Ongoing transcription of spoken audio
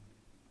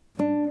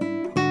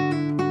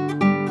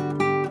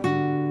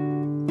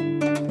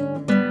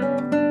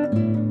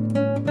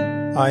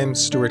I'm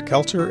Stuart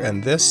Kelter,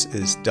 and this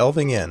is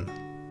Delving In.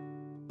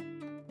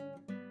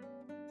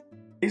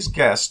 Today's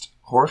guest,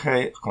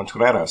 Jorge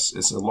Contreras,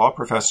 is a law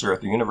professor at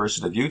the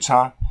University of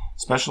Utah,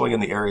 especially in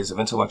the areas of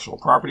intellectual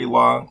property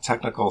law,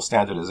 technical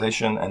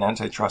standardization, and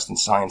antitrust and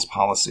science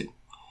policy.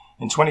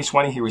 In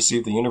 2020, he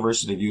received the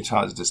University of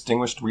Utah's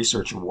Distinguished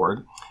Research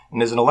Award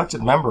and is an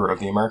elected member of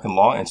the American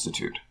Law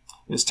Institute.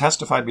 He has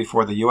testified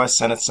before the U.S.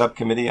 Senate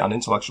Subcommittee on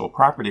Intellectual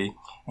Property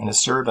and has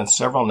served on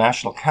several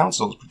national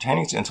councils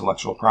pertaining to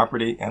intellectual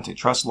property,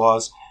 antitrust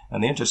laws,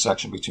 and the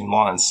intersection between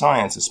law and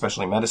science,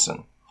 especially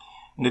medicine.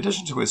 In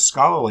addition to his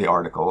scholarly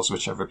articles,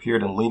 which have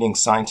appeared in leading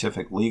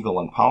scientific, legal,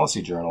 and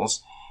policy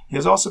journals, he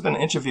has also been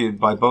interviewed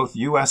by both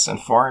U.S. and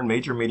foreign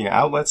major media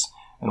outlets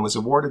and was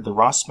awarded the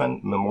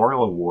Rossman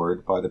Memorial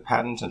Award by the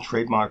Patent and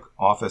Trademark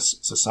Office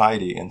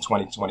Society in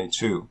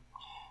 2022.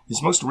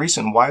 His most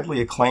recent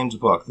widely acclaimed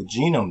book, The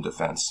Genome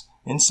Defense,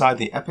 Inside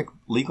the Epic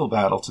Legal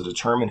Battle to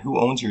Determine Who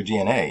Owns Your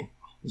DNA,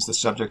 is the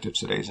subject of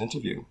today's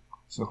interview.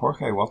 So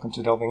Jorge, welcome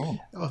to Delving In.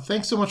 Oh,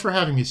 thanks so much for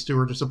having me,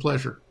 Stuart. It's a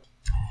pleasure.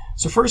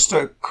 So first,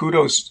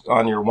 kudos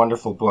on your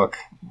wonderful book.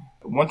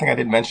 One thing I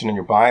didn't mention in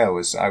your bio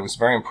is I was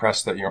very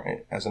impressed that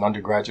as an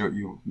undergraduate,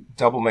 you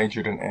double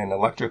majored in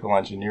electrical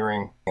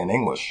engineering and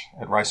English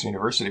at Rice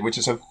University, which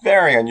is a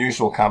very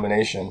unusual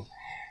combination.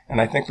 And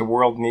I think the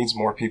world needs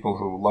more people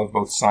who love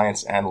both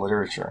science and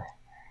literature.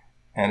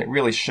 And it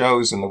really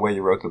shows in the way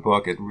you wrote the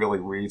book. It really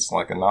reads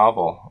like a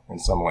novel in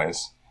some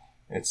ways.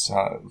 It's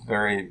a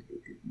very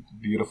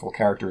beautiful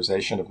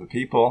characterization of the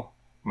people.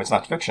 I mean, it's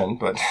not fiction,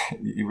 but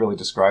you really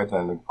describe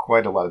them in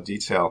quite a lot of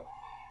detail.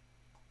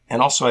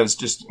 And also, I was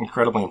just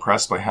incredibly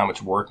impressed by how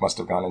much work must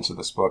have gone into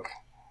this book,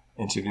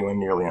 interviewing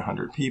nearly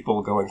 100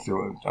 people, going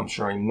through, I'm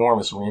sure,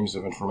 enormous reams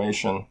of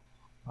information,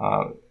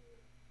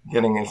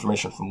 getting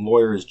information from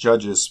lawyers,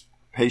 judges,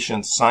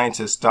 patients,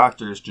 scientists,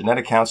 doctors,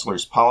 genetic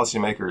counselors,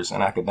 policymakers,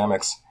 and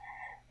academics.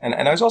 And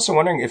I was also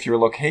wondering if your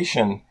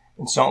location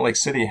in Salt Lake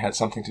City had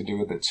something to do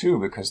with it too,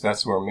 because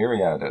that's where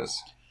Myriad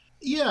is.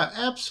 Yeah,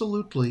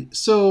 absolutely.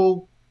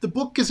 So the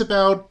book is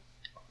about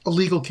a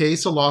legal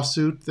case, a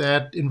lawsuit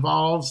that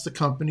involves the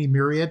company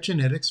Myriad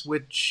Genetics,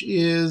 which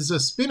is a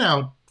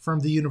spin-out from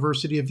the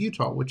University of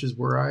Utah, which is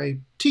where I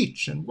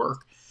teach and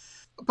work.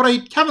 But I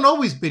haven't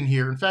always been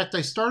here. In fact,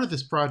 I started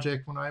this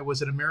project when I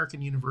was at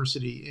American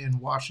University in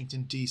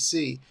Washington,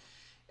 D.C.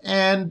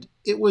 And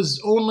it was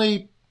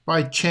only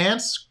by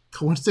chance,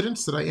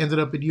 coincidence, that I ended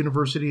up at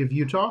University of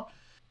Utah.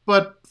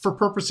 But for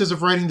purposes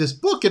of writing this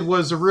book, it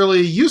was a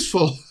really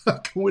useful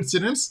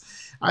coincidence.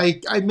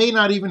 I may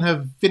not even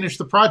have finished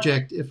the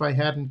project if I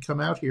hadn't come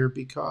out here,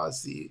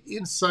 because the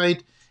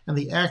insight and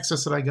the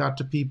access that I got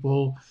to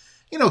people,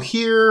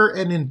 here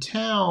and in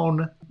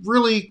town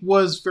really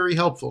was very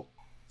helpful.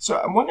 So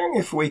I'm wondering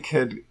if we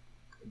could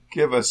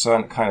give us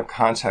some kind of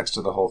context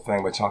to the whole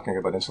thing by talking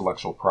about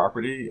intellectual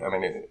property. I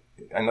mean,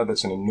 I know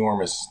that's an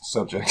enormous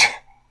subject,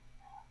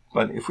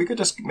 but if we could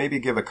just maybe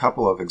give a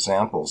couple of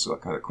examples,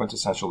 kind of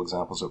quintessential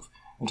examples of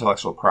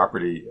intellectual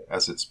property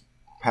as it's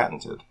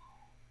patented,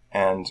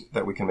 and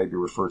that we can maybe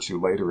refer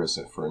to later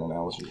for an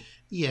analogy.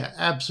 Yeah,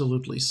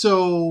 absolutely.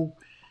 So,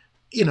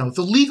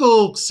 the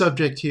legal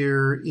subject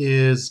here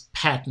is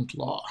patent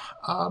law.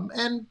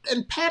 And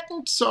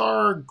patents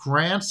are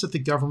grants that the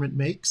government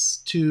makes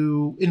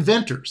to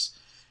inventors.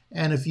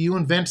 And if you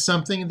invent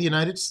something in the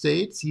United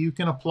States, you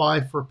can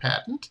apply for a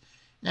patent.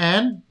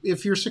 And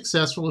if you're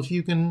successful, if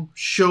you can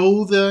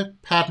show the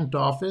patent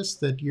office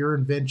that your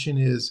invention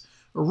is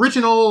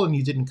original and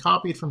you didn't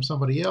copy it from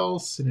somebody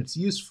else and it's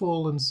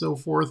useful and so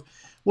forth,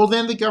 well,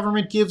 then the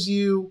government gives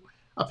you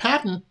a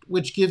patent,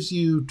 which gives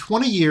you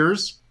 20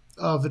 years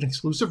of an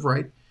exclusive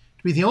right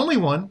to be the only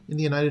one in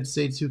the United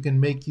States who can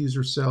make, use,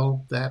 or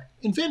sell that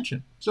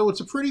invention. So it's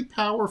a pretty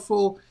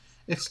powerful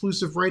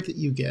exclusive right that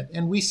you get.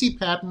 And we see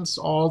patents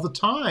all the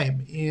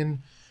time in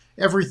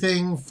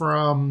everything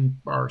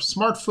from our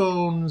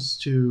smartphones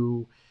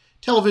to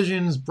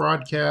televisions,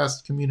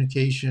 broadcast,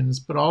 communications,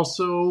 but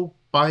also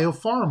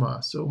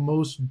biopharma. So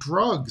most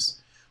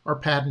drugs are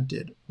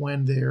patented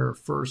when they're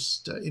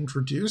first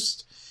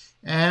introduced.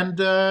 And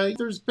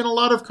there's been a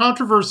lot of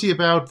controversy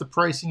about the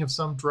pricing of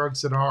some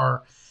drugs that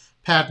are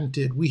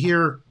patented. We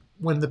hear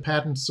when the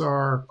patents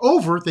are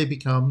over, they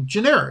become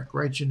generic,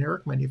 right?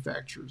 Generic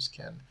manufacturers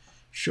can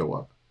show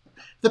up.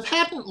 The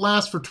patent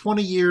lasts for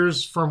 20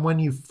 years from when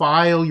you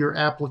file your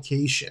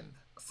application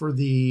for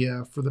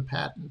the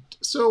patent.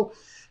 So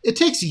it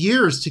takes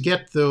years to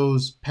get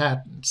those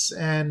patents.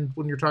 And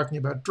when you're talking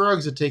about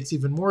drugs, it takes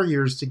even more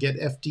years to get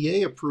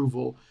FDA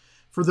approval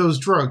for those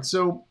drugs.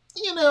 So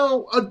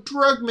a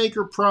drug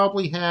maker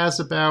probably has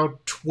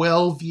about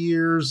 12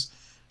 years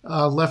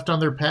left on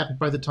their patent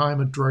by the time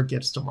a drug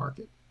gets to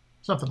market.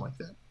 Something like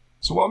that.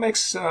 So what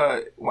makes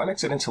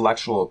it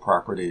intellectual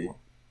property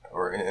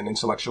or an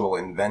intellectual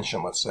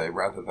invention, let's say,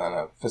 rather than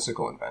a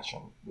physical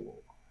invention?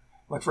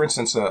 Like, for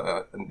instance,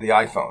 the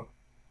iPhone.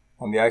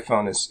 The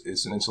iPhone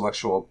is an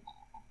intellectual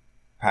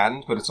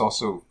patent, but it's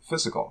also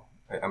physical.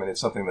 I mean,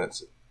 it's something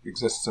that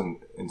exists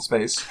in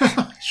space.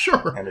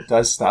 Sure. And it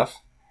does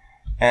stuff.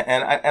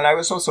 And I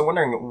was also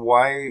wondering,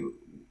 why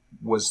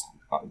was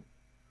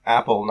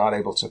Apple not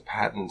able to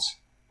patent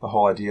the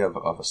whole idea of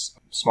a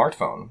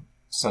smartphone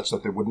such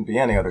that there wouldn't be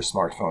any other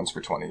smartphones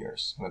for 20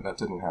 years? That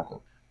didn't happen.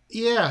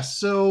 Yeah,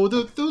 so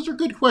those are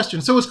good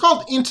questions. So it's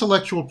called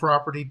intellectual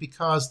property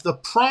because the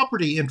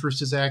property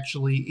interest is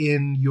actually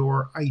in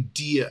your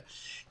idea.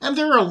 And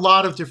there are a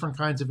lot of different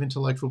kinds of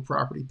intellectual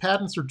property.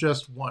 Patents are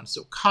just one.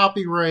 So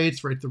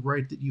copyrights, right, the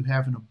right that you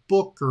have in a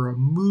book or a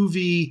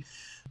movie,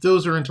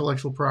 those are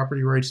intellectual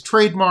property rights.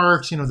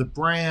 Trademarks, the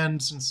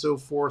brands and so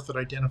forth that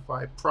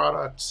identify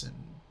products and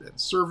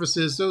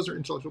services, those are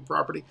intellectual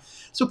property.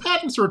 So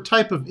patents are a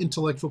type of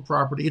intellectual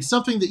property. It's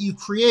something that you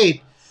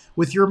create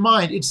with your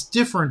mind. It's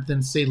different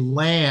than, say,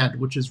 land,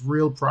 which is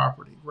real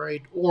property,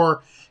 right?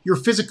 Or your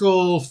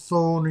physical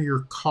phone or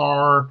your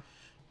car.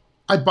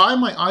 I buy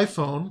my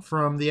iPhone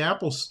from the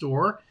Apple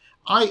store.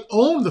 I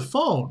own the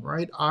phone,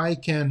 right? I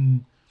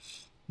can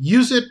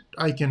use it.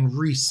 I can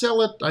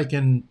resell it. I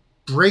can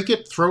break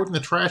it, throw it in the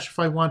trash if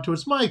I want to.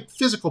 It's my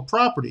physical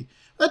property.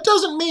 That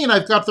doesn't mean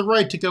I've got the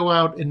right to go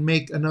out and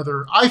make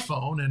another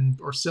iPhone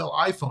or sell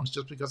iPhones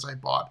just because I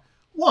bought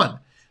one.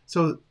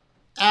 So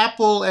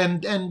Apple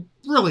and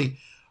really,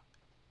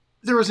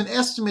 there was an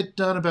estimate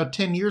done about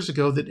 10 years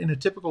ago that in a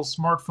typical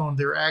smartphone,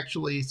 there are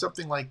actually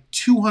something like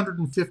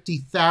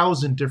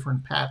 250,000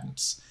 different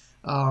patents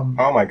oh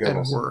my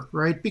goodness. at work,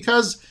 right?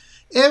 Because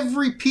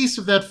every piece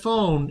of that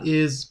phone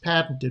is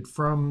patented,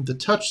 from the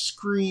touch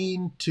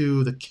screen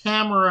to the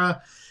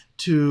camera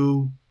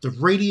to the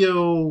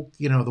radio,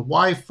 the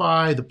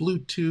Wi-Fi, the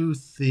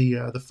Bluetooth,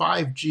 the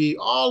 5G.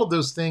 All of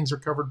those things are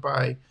covered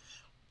by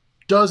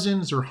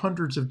dozens or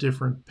hundreds of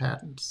different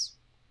patents.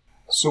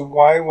 So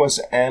why was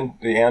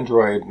the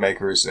Android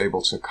makers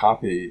able to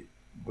copy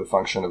the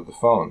function of the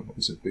phone?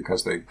 Is it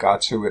because they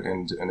got to it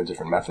in a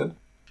different method?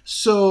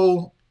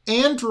 So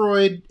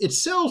Android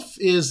itself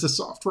is the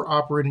software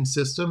operating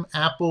system.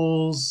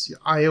 Apple's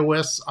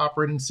iOS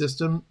operating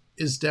system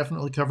is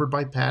definitely covered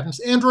by patents.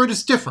 Android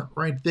is different,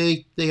 right?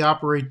 They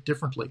operate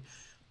differently.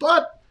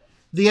 But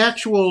the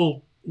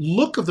actual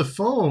look of the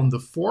phone, the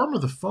form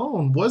of the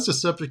phone, was the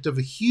subject of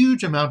a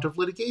huge amount of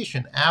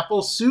litigation.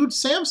 Apple sued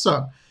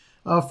Samsung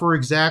for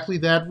exactly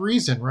that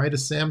reason, right? A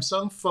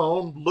Samsung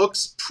phone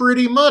looks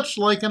pretty much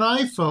like an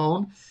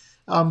iPhone.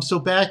 So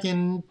back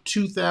in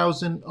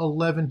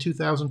 2011,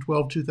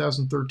 2012,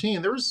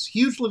 2013, there was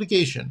huge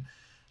litigation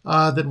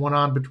that went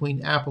on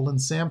between Apple and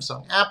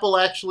Samsung. Apple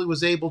actually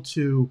was able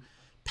to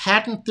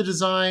patent the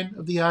design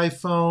of the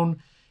iPhone.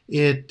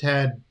 It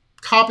had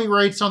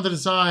copyrights on the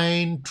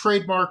design,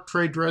 trademark,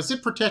 trade dress.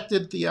 It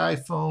protected the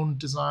iPhone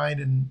design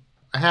in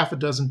a half a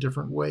dozen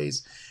different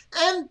ways.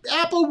 And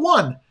Apple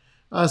won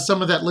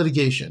some of that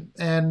litigation.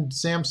 And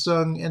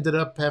Samsung ended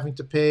up having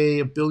to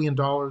pay $1 billion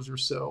or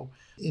so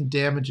in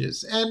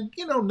damages. And,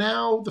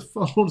 now the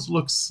phones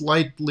look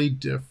slightly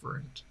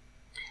different.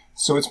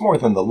 So it's more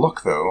than the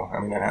look, though. I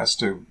mean,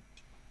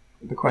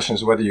 the question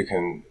is whether you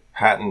can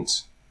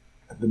patent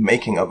the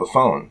making of a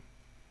phone,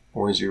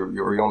 or is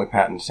you're only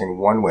patenting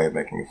one way of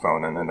making a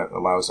phone, and then it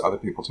allows other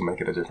people to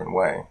make it a different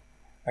way.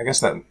 I guess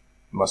that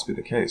must be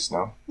the case,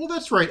 no? Well,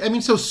 that's right. I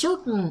mean, so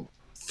certain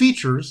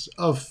features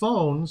of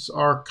phones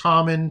are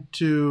common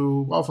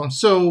to all phones.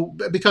 So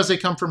because they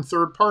come from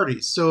third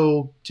parties.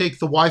 So take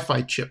the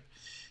Wi-Fi chip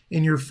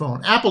in your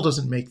phone. Apple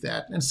doesn't make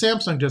that, and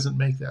Samsung doesn't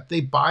make that.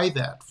 They buy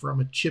that from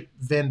a chip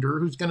vendor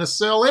who's going to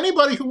sell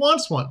anybody who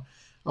wants one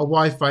a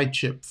Wi-Fi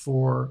chip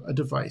for a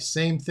device.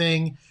 Same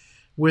thing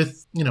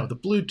with, the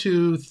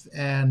Bluetooth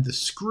and the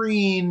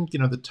screen,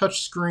 the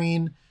touch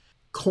screen.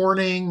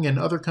 Corning and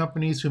other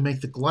companies who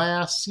make the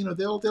glass,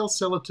 they'll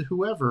sell it to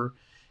whoever.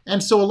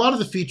 And so a lot of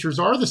the features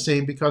are the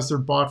same because they're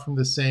bought from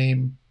the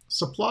same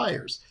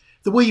suppliers.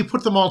 The way you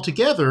put them all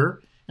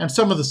together, and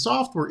some of the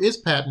software is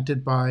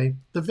patented by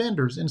the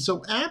vendors. And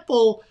so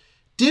Apple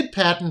did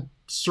patent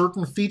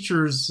certain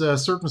features,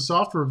 certain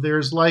software of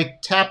theirs,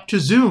 like tap to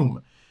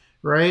zoom,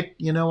 right?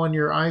 On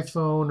your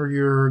iPhone or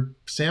your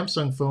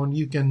Samsung phone,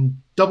 you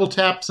can double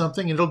tap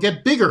something and it'll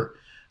get bigger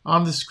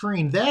on the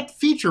screen. That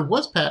feature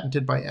was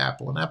patented by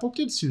Apple, and Apple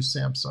did sue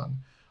Samsung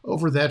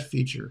over that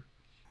feature.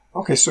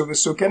 Okay,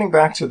 so getting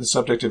back to the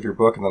subject of your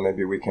book, and then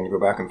maybe we can go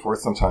back and forth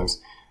sometimes.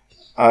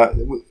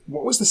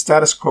 What was the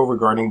status quo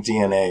regarding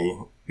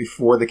DNA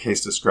before the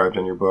case described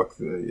in your book,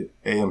 the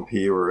AMP,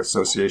 or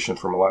Association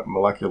for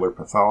Molecular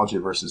Pathology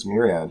versus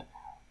Myriad?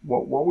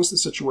 What was the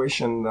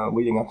situation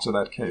leading up to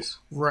that case?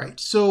 Right.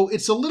 So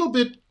it's a little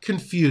bit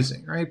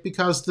confusing, right?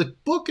 Because the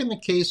book and the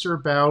case are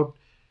about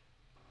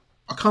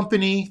a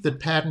company that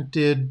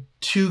patented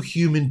 2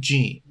 human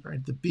genes,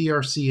 right? The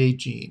BRCA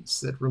genes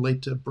that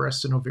relate to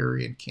breast and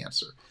ovarian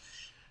cancer.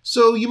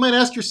 So you might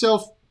ask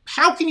yourself,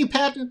 how can you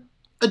patent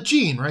a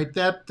gene, right?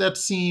 That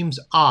seems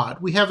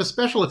odd. We have a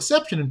special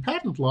exception in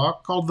patent law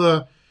called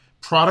the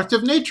product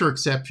of nature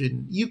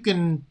exception. You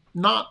can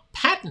not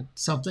patent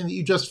something that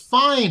you just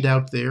find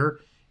out there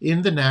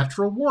in the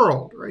natural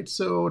world, right?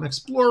 So an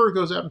explorer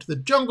goes out into the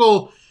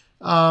jungle,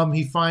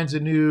 he finds a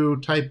new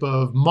type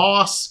of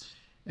moss,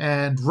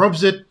 and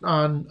rubs it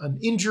on an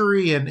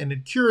injury and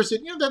it cures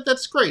it.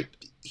 That's great.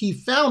 He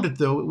found it,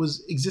 though. It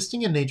was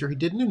existing in nature. He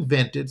didn't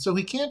invent it, so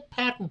he can't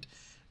patent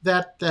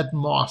that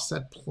moss,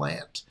 that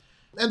plant.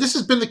 And this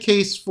has been the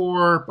case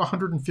for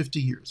 150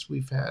 years.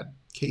 We've had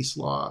case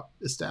law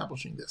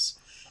establishing this.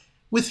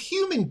 With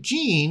human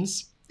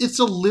genes, it's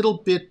a little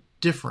bit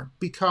different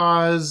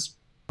because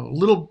a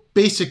little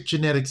basic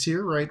genetics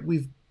here, right?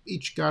 We've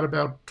each got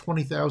about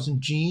 20,000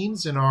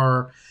 genes in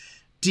our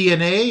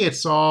DNA.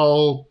 It's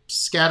all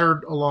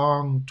scattered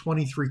along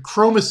 23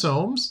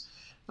 chromosomes.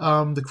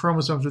 The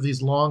chromosomes are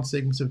these long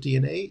segments of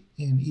DNA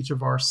in each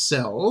of our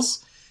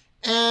cells,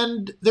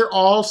 and they're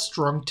all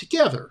strung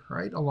together,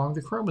 right, along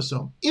the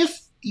chromosome.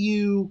 If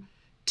you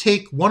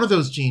take one of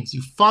those genes,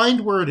 you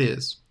find where it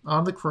is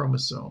on the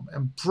chromosome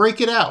and break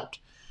it out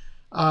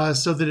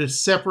so that it's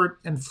separate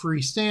and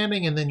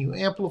freestanding, and then you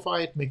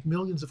amplify it, make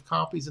millions of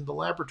copies in the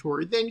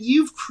laboratory, then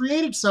you've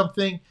created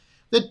something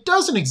that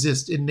doesn't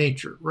exist in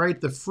nature,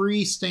 right? The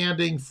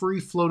freestanding,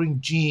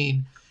 free-floating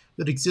gene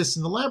that exists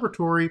in the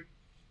laboratory,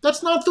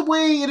 that's not the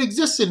way it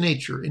exists in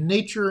nature. In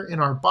nature, in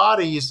our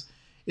bodies,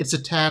 it's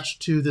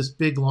attached to this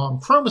big, long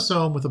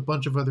chromosome with a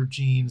bunch of other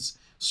genes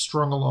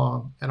strung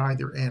along at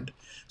either end.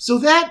 So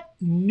that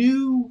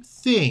new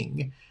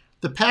thing,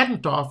 the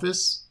patent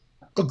office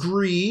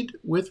agreed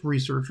with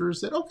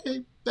researchers that,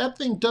 okay, that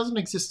thing doesn't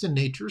exist in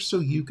nature, so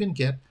you can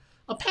get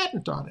a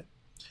patent on it.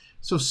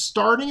 So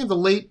starting in the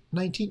late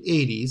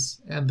 1980s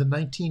and the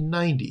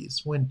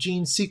 1990s, when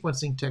gene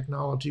sequencing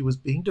technology was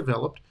being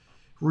developed,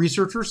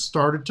 researchers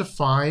started to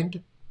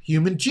find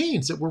human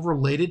genes that were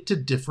related to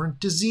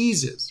different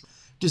diseases.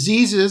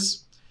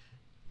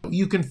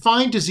 You can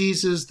find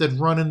diseases that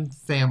run in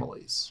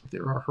families.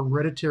 There are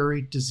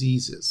hereditary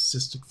diseases,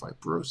 cystic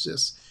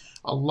fibrosis,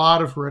 a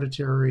lot of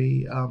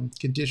hereditary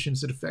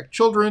conditions that affect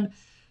children.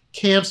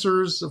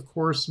 Cancers, of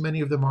course, many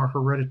of them are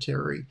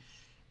hereditary.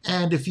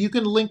 And if you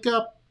can link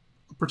up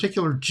a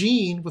particular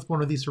gene with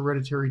one of these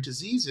hereditary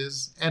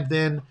diseases and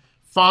then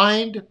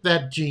find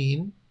that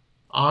gene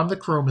on the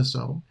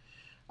chromosome,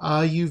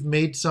 you've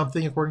made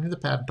something, according to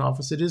the patent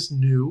office, that is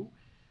new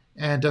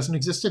and doesn't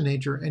exist in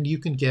nature, and you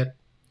can get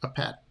a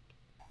patent.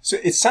 So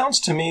it sounds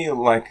to me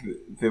like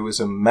there was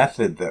a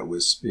method that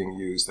was being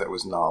used that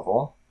was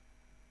novel,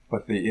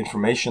 but the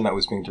information that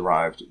was being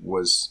derived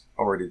was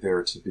already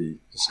there to be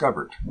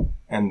discovered.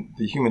 And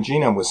the human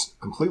genome was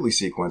completely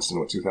sequenced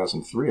in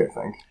 2003, I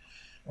think,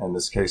 and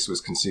this case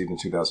was conceived in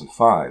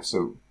 2005.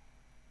 So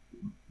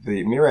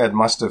the Myriad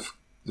must have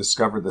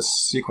discovered the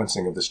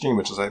sequencing of this gene,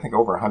 which is, I think,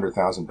 over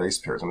 100,000 base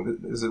pairs. I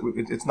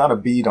mean, it's not a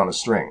bead on a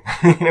string.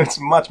 It's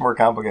much more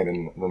complicated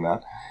than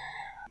that.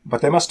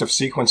 But they must have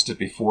sequenced it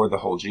before the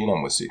whole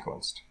genome was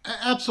sequenced.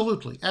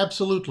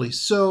 Absolutely.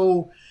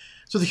 So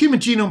the Human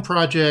Genome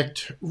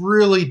Project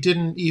really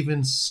didn't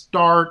even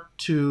start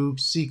to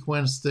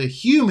sequence the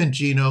human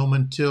genome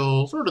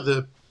until sort of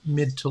the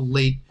mid to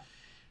late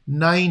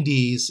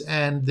 90s,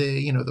 and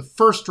the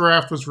first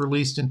draft was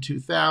released in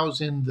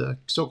 2000. The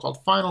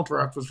so-called final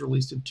draft was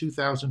released in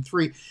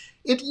 2003.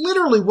 It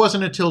literally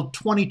wasn't until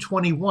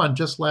 2021,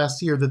 just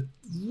last year, that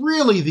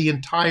really the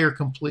entire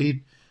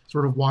complete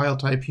sort of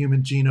wild-type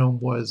human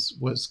genome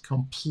was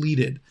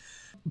completed.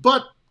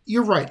 But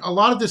you're right. A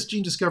lot of this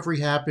gene discovery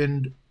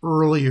happened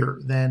earlier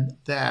than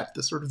that.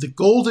 The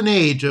golden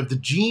age of the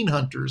gene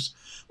hunters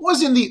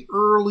was in the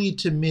early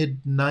to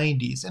mid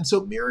 90s. And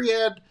so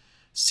Myriad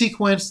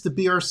sequenced the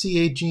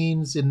BRCA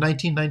genes in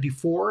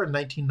 1994 and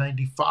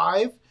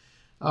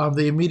 1995.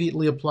 They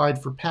immediately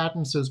applied for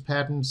patents. Those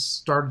patents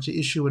started to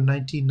issue in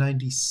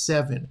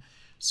 1997.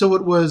 So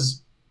it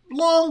was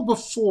long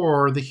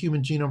before the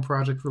Human Genome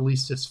Project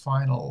released its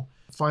final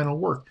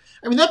work.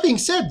 I mean, that being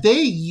said,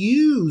 they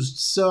used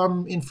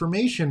some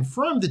information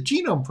from the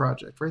Genome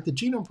Project, right? The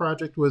Genome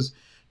Project was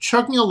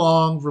chugging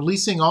along,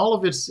 releasing all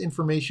of its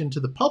information to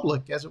the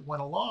public as it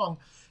went along.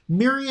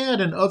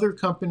 Myriad and other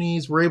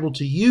companies were able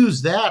to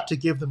use that to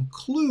give them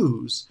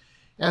clues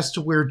as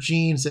to where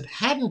genes that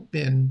hadn't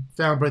been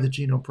found by the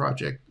Genome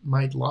Project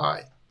might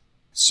lie.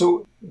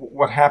 So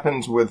what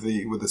happened with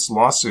this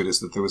lawsuit is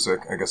that there was,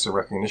 a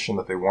recognition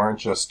that they weren't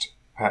just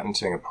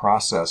patenting a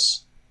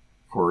process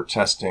for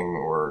testing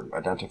or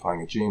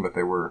identifying a gene, but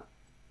they were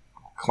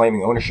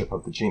claiming ownership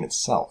of the gene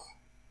itself.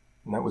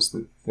 And that was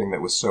the thing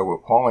that was so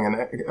appalling.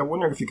 And I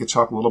wonder if you could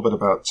talk a little bit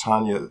about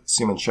Tanya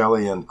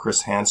Simoncelli and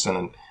Chris Hansen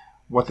and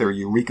what their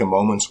eureka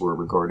moments were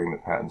regarding the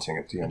patenting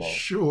of DNA.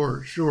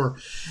 Sure.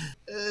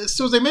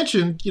 So as I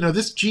mentioned,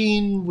 this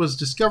gene was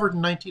discovered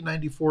in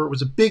 1994. It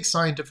was a big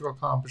scientific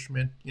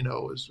accomplishment. It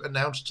was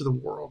announced to the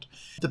world.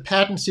 The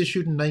patents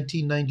issued in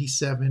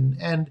 1997.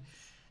 And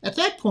at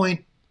that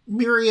point,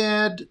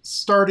 Myriad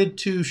started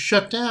to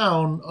shut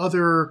down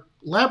other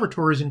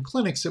laboratories and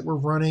clinics that were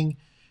running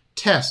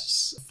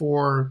tests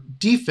for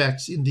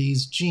defects in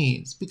these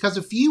genes. Because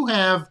if you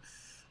have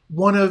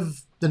one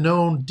of the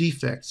known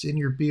defects in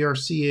your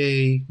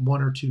BRCA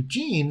 1 or 2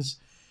 genes,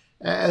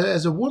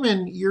 as a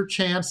woman, your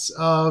chance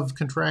of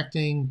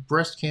contracting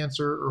breast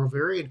cancer or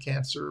ovarian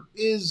cancer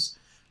is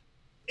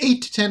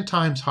 8 to 10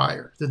 times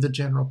higher than the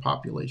general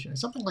population.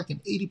 It's something like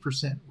an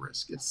 80%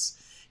 risk.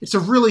 It's a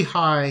really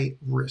high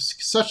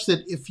risk, such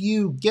that if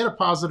you get a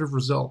positive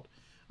result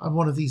on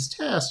one of these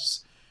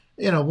tests,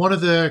 one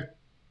of the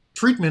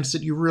treatments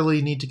that you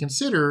really need to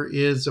consider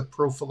is a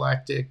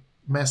prophylactic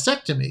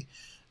mastectomy,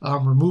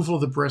 removal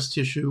of the breast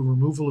tissue,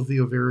 removal of the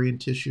ovarian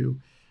tissue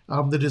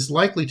that is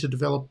likely to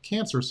develop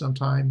cancer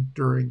sometime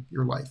during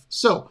your life.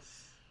 So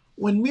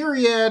when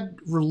Myriad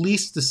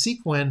released the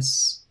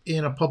sequence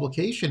in a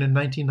publication in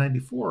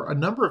 1994, a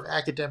number of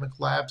academic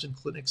labs and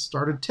clinics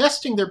started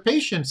testing their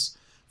patients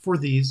for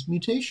these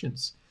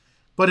mutations.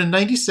 But in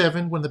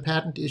 97, when the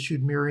patent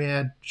issued,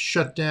 Myriad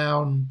shut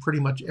down pretty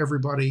much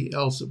everybody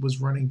else that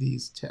was running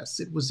these tests.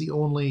 It was the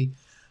only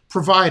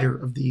provider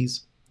of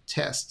these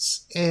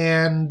tests.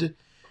 And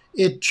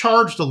it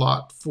charged a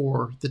lot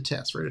for the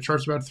test, right? It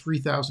charged about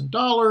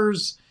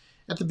 $3,000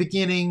 at the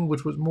beginning,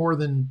 which was more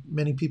than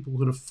many people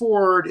could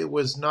afford. It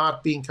was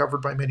not being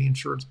covered by many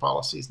insurance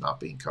policies, not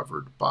being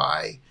covered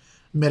by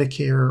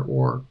Medicare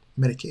or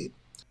Medicaid.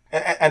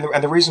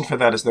 And the reason for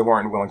that is they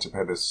weren't willing to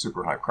pay this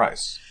super high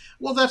price.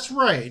 Well, that's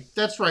right.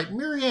 That's right.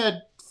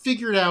 Myriad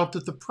figured out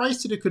that the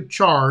price that it could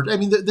charge, I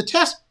mean, the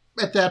test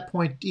at that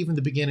point, even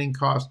the beginning,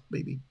 cost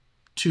maybe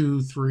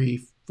 $200,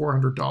 $300,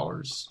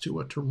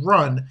 $400 to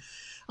run.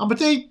 But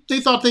they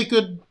thought they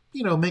could,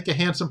 make a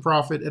handsome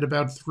profit at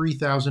about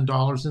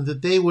 $3,000 and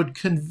that they would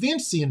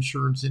convince the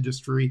insurance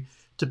industry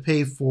to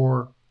pay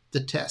for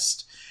the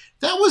test.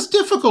 That was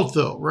difficult,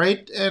 though,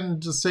 right?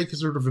 And to take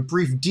sort of a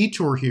brief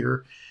detour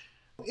here,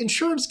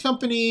 insurance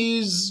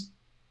companies,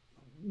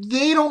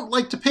 they don't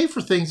like to pay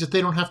for things that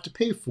they don't have to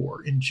pay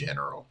for in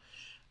general.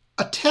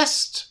 A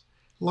test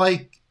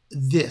like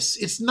this,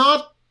 it's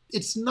not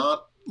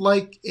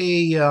like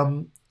a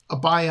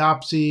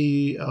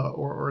biopsy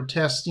or a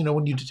test,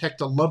 when you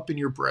detect a lump in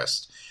your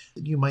breast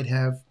that you might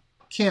have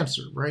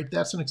cancer, right?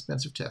 That's an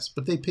expensive test,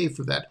 but they pay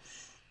for that.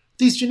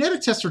 These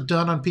genetic tests are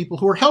done on people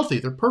who are healthy.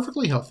 They're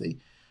perfectly healthy.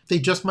 They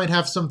just might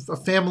have a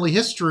family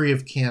history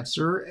of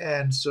cancer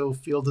and so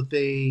feel that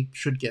they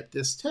should get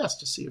this test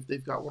to see if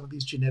they've got one of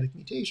these genetic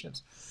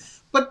mutations.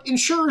 But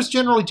insurers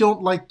generally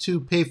don't like to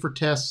pay for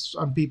tests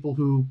on people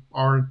who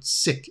aren't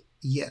sick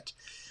yet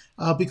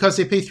because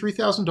they pay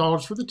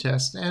 $3,000 for the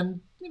test.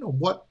 And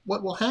what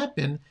will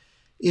happen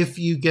if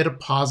you get a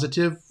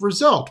positive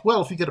result?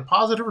 Well, if you get a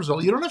positive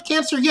result, you don't have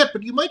cancer yet,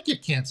 but you might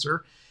get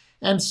cancer.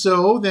 And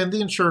so then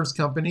the insurance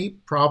company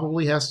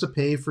probably has to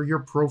pay for your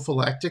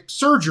prophylactic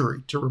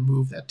surgery to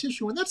remove that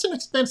tissue. And that's an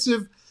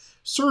expensive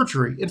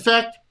surgery. In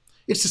fact,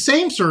 it's the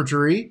same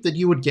surgery that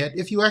you would get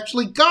if you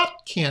actually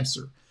got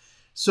cancer.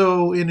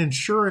 So in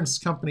insurance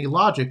company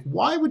logic,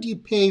 why would you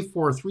pay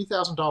for a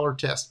 $3,000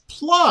 test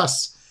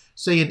plus,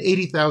 say, an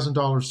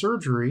 $80,000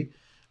 surgery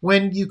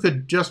when you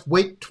could just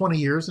wait 20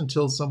 years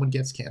until someone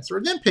gets cancer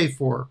and then pay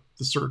for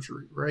the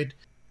surgery, right?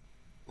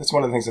 That's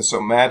one of the things that's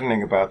so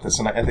maddening about this,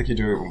 and I think you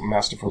do a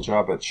masterful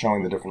job at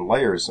showing the different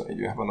layers.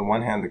 You have on the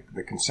one hand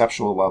the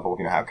conceptual level,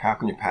 how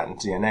can you patent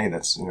DNA?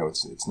 That's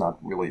it's not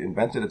really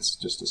invented, it's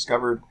just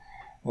discovered,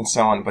 and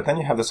so on. But then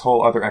you have this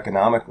whole other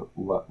economic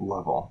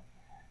level,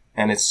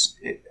 and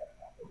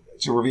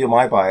to reveal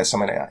my bias,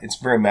 it's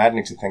very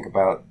maddening to think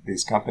about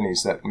these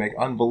companies that make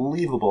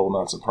unbelievable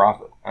amounts of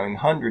profit. I mean,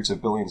 hundreds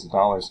of billions of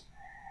dollars.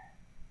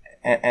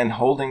 And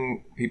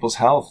holding people's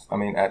health,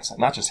 it's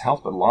not just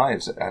health, but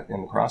lives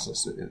in the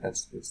process.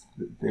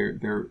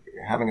 They're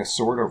having a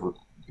sword over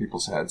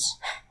people's heads.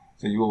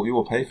 So you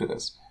will pay for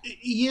this.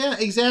 Yeah,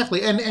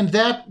 exactly. And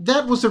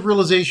that was the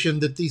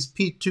realization that these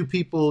two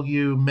people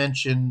you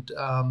mentioned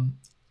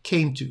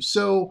came to.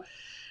 So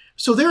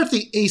they're at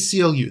the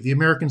ACLU, the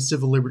American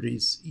Civil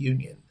Liberties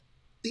Union.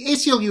 The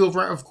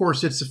ACLU, of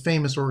course, it's a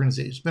famous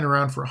organization. It's been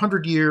around for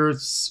 100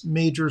 years,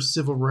 major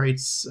civil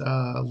rights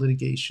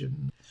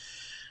litigation,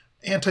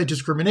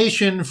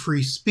 anti-discrimination,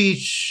 free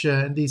speech,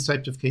 and these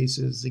types of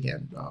cases,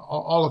 again,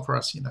 all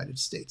across the United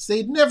States.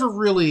 They'd never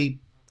really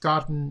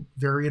gotten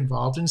very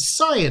involved in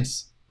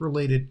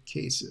science-related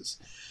cases.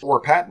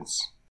 Or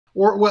patents.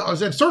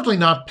 And certainly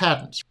not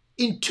patents.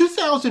 In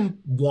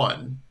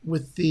 2001,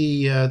 with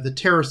the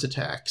terrorist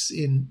attacks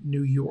in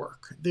New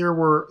York, there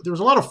was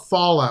a lot of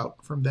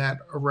fallout from that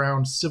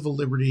around civil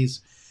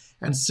liberties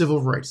and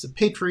civil rights. The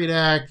Patriot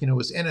Act,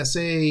 was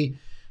NSA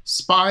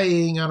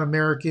spying on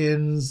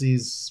Americans,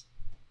 these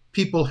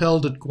people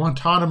held at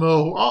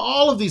Guantanamo,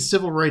 all of these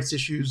civil rights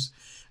issues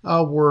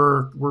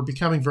were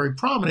becoming very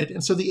prominent.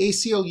 And so the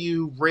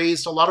ACLU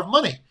raised a lot of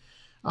money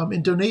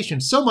in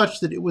donations, so much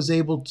that it was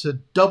able to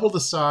double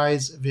the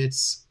size of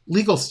its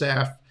legal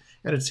staff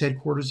at its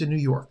headquarters in New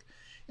York.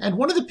 And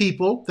one of the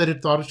people that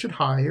it thought it should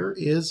hire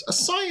is a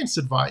science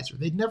advisor.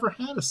 They'd never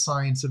had a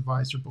science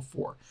advisor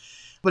before.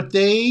 But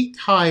they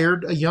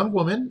hired a young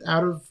woman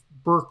out of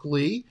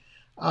Berkeley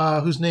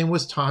whose name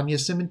was Tanya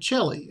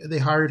Simoncelli. They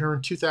hired her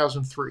in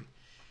 2003.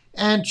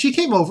 And she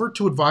came over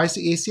to advise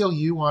the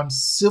ACLU on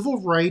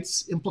civil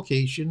rights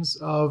implications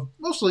of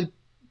mostly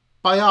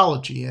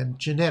biology and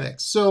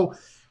genetics. So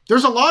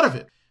there's a lot of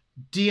it.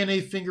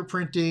 DNA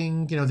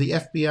fingerprinting, the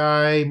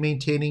FBI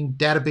maintaining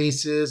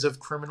databases of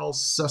criminal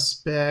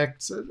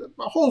suspects, a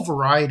whole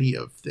variety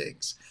of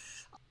things.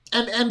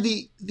 And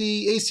the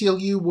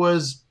ACLU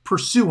was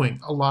pursuing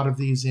a lot of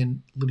these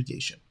in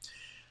litigation.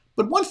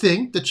 But one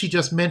thing that she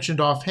just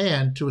mentioned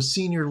offhand to a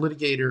senior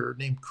litigator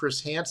named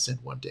Chris Hansen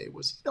one day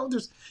was,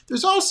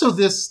 there's also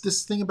this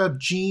thing about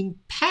gene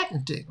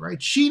patenting,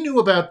 right? She knew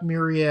about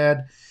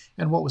Myriad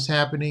and what was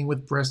happening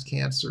with breast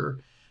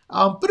cancer,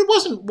 but it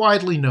wasn't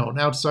widely known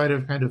outside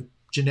of kind of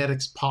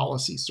genetics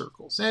policy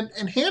circles.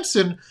 And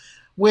Hansen,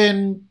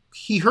 when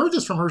he heard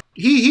this from her,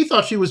 he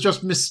thought she was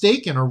just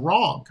mistaken or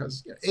wrong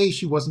because A,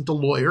 she wasn't a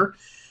lawyer.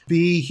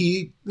 B,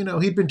 he'd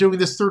been doing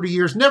this 30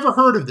 years, never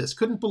heard of this,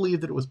 couldn't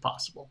believe that it was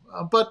possible.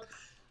 But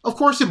of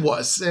course it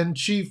was. And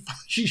she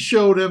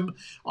showed him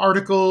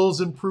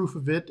articles and proof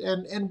of it.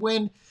 And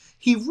when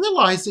he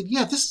realized that,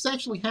 this is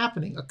actually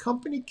happening, a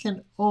company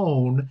can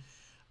own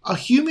a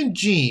human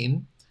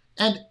gene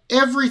and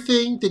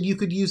everything that you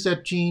could use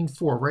that gene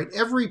for, right?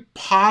 Every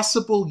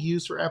possible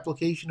use or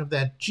application of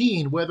that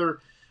gene, whether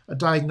a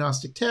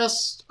diagnostic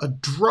test, a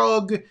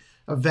drug,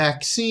 a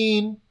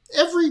vaccine,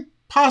 every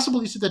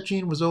possible use of that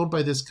gene was owned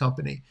by this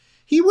company.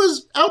 He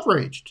was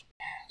outraged.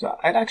 So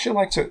I'd actually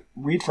like to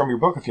read from your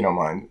book, if you don't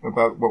mind,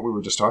 about what we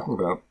were just talking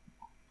about.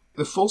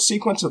 The full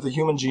sequence of the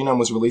human genome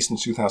was released in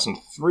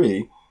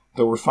 2003,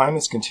 though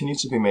refinements continue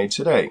to be made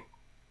today.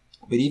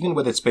 But even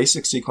with its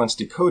basic sequence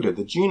decoded,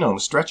 the genome,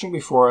 stretching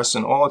before us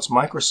in all its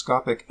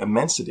microscopic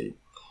immensity,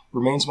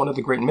 remains one of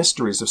the great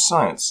mysteries of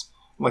science.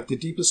 Like the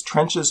deepest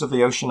trenches of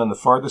the ocean and the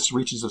farthest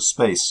reaches of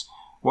space,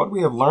 what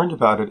we have learned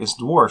about it is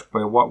dwarfed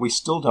by what we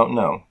still don't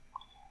know.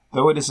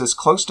 Though it is as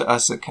close to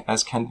us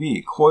as can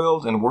be,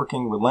 coiled and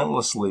working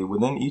relentlessly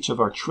within each of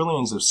our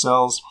trillions of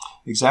cells,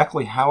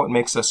 exactly how it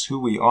makes us who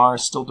we are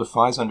still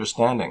defies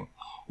understanding.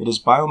 It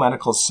is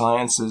biomedical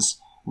science's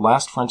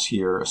last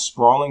frontier, a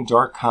sprawling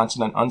dark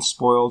continent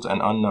unspoiled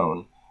and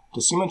unknown. To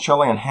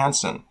Simoncelli and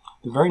Hansen,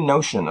 the very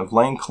notion of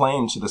laying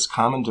claim to this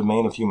common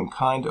domain of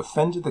humankind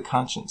offended the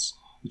conscience.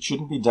 It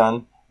shouldn't be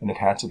done, and it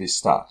had to be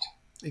stopped.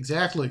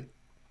 Exactly.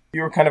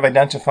 You were kind of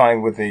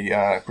identifying with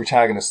the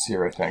protagonists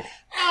here, I think.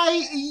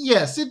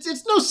 Yes,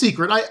 it's no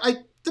secret.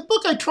 The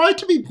book, I tried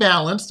to be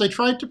balanced. I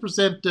tried to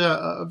present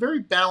a very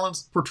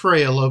balanced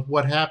portrayal of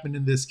what happened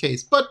in this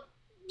case. But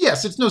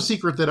yes, it's no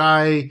secret that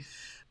I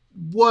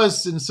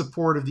was in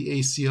support of the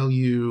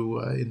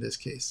ACLU in this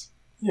case.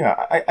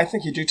 Yeah, I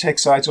think you do take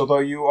sides, although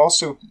you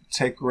also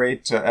take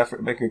great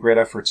effort, make a great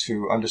effort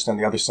to understand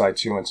the other side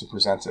too and to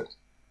present it,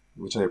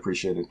 which I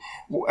appreciated.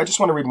 I just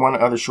want to read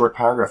one other short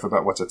paragraph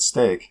about what's at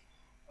stake.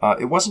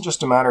 It wasn't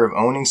just a matter of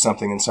owning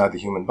something inside the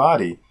human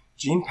body.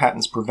 Gene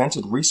patents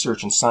prevented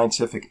research and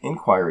scientific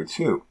inquiry,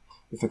 too.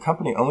 If a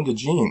company owned a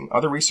gene,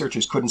 other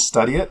researchers couldn't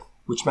study it,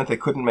 which meant they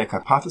couldn't make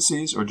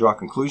hypotheses or draw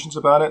conclusions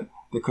about it.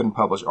 They couldn't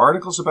publish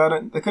articles about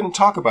it. They couldn't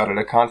talk about it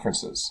at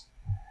conferences.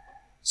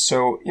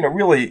 So,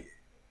 really,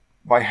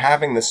 by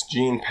having this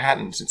gene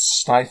patent, it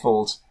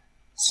stifled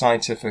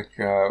scientific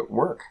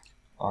work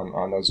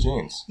on those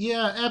genes.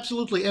 Yeah,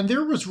 absolutely. And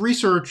there was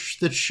research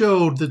that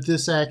showed that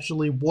this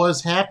actually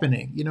was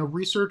happening.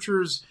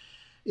 Researchers,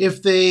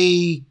 if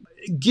they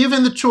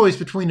given the choice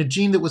between a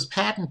gene that was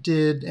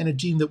patented and a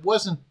gene that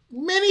wasn't,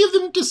 many of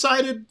them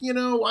decided,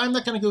 I'm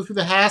not going to go through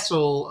the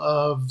hassle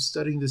of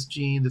studying this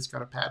gene that's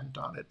got a patent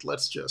on it.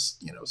 Let's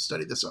just,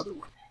 study this other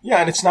one. Yeah,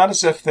 and it's not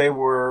as if they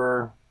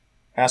were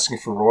asking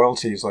for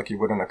royalties like you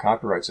would in a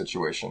copyright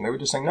situation. They were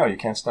just saying, no, you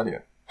can't study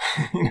it.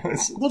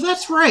 Well,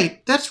 that's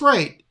right. That's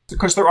right.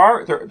 Because there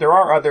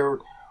are other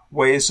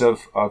ways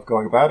of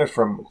going about it,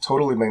 from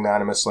totally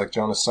magnanimous like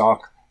Jonas Salk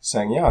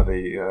saying, yeah,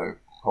 the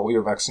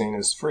polio vaccine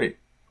is free.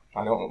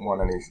 I don't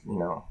want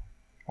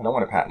I don't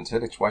want to patent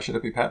it. Why should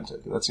it be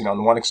patented? That's, on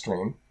the one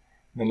extreme.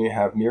 Then you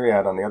have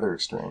Myriad on the other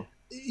extreme.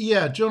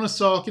 Yeah, Jonas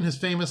Salk in his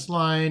famous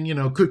line,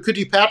 could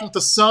you patent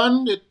the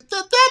sun?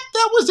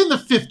 That was in the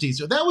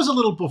 50s, or that was a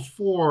little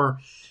before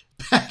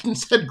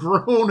patents had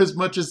grown as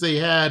much as they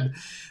had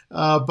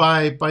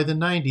by the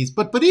 90s.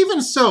 But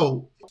even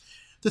so,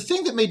 the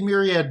thing that made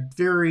Myriad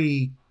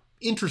very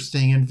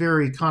interesting and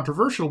very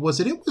controversial was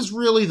that it was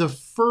really the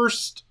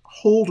first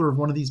holder of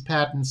one of these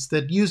patents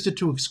that used it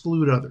to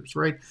exclude others,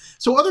 right?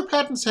 So other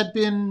patents had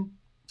been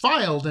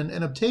filed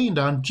and obtained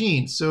on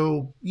genes.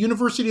 So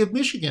University of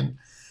Michigan,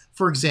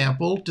 for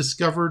example,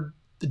 discovered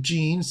the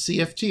gene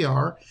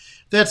CFTR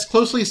that's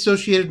closely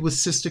associated with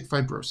cystic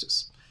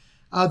fibrosis.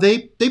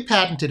 They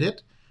patented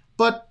it,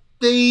 but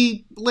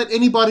they let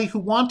anybody who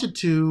wanted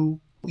to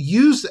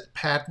use that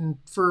patent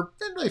for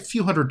a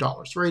few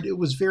 $100s, right? It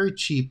was very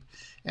cheap.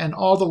 And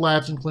all the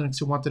labs and clinics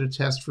who wanted to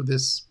test for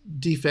this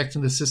defect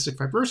in the cystic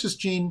fibrosis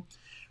gene,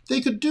 they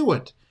could do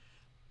it.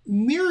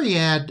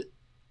 Myriad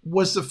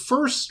was the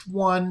first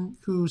one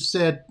who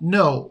said,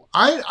 no,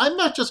 I'm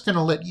not just going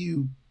to let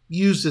you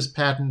use this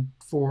patent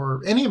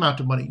for any amount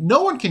of money.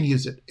 No one can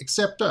use it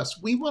except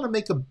us. We want to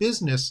make a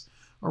business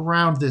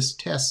around this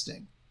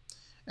testing.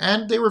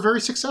 And they were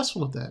very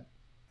successful at that.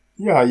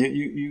 Yeah,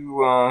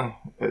 you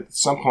at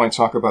some point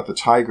talk about the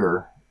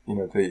tiger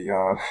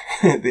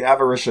the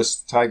avaricious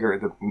tiger.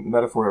 The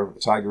metaphor of the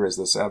tiger is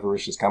this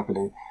avaricious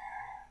company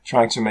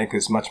trying to make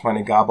as much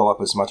money, gobble up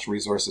as much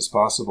resource as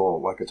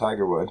possible, like a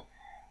tiger would,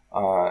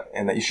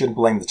 and that you shouldn't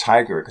blame the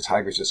tiger. A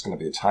tiger's just going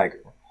to be a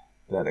tiger.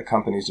 That a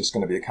company is just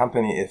going to be a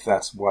company if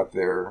that's what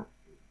their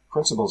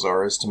principles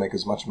are, is to make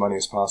as much money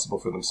as possible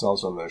for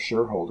themselves and their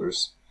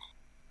shareholders.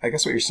 I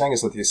guess what you're saying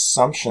is that the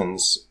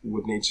assumptions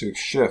would need to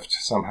shift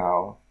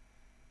somehow,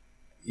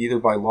 either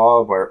by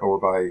law or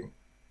by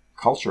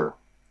culture,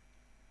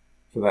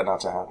 for that not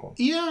to happen.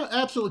 Yeah,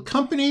 absolutely.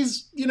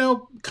 Companies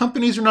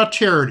are not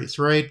charities,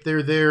 right?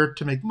 They're there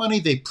to make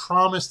money. They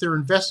promise their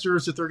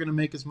investors that they're going to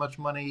make as much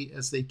money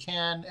as they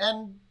can.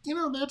 And,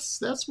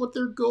 that's what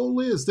their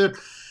goal is.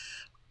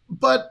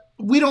 But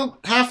we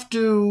don't have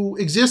to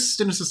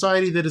exist in a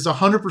society that is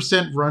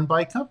 100% run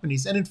by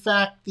companies. And in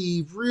fact,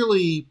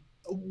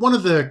 one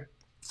of the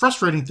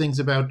frustrating things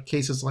about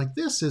cases like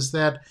this is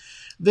that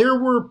there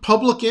were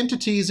public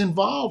entities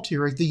involved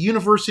here, like the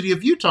University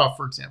of Utah,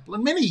 for example.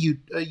 And many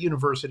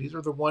universities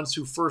are the ones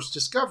who first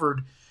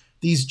discovered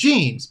these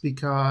genes,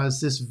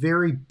 because this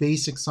very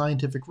basic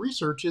scientific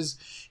research is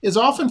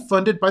often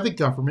funded by the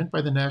government,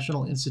 by the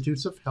National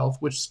Institutes of Health,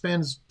 which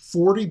spends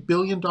 $40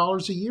 billion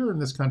a year in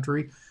this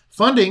country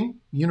funding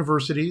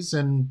universities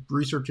and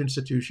research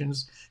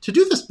institutions to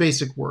do this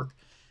basic work.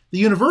 The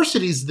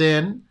universities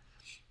then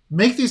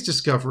make these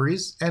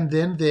discoveries, and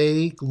then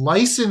they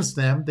license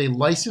them. They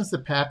license the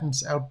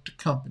patents out to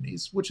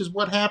companies, which is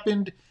what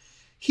happened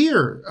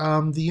here.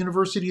 The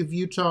University of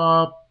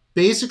Utah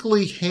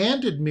basically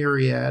handed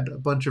Myriad a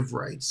bunch of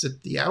rights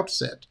at the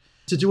outset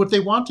to do what they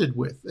wanted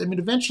with. I mean,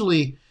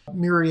 eventually,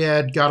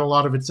 Myriad got a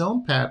lot of its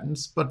own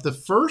patents, but the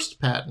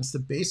first patents, the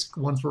basic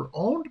ones, were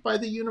owned by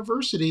the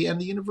university, and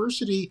the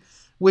university,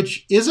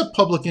 which is a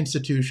public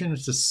institution,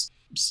 it's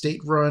a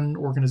state-run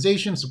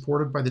organization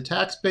supported by the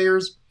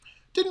taxpayers,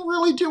 didn't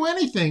really do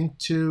anything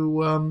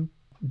to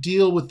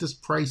deal with this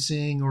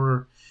pricing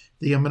or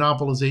the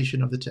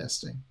monopolization of the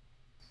testing.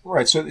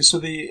 Right. So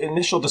the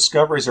initial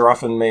discoveries are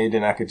often made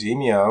in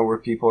academia, where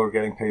people are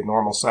getting paid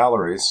normal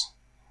salaries.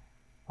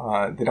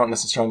 They don't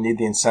necessarily need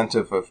the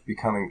incentive of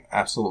becoming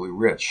absolutely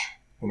rich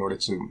in order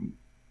to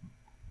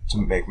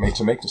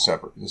make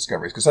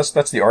discoveries. Because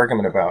that's the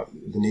argument about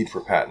the need for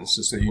patents,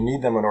 is that you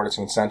need them in order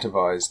to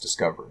incentivize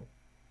discovery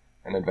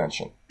and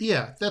invention.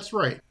 Yeah, that's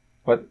right.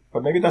 But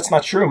maybe that's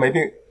not true.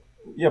 Maybe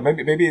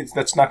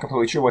that's not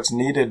completely true. What's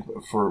needed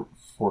for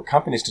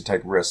companies to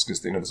take risks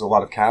is, there's a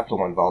lot of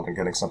capital involved in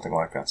getting something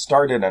like that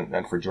started,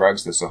 and for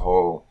drugs there's a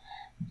whole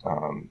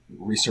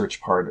research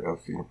part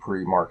of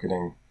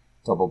pre-marketing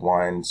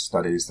double-blind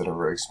studies that are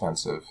very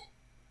expensive.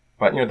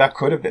 But that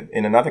could have been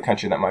in another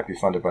country that might be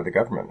funded by the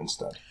government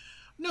instead.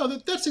 No,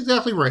 that's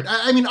exactly right.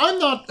 I mean, I'm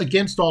not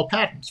against all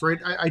patents, right?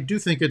 I do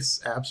think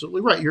it's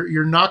absolutely right.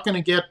 You're not going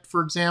to get,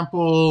 for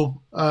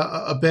example,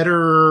 a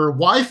better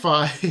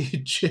Wi-Fi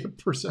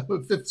chip or so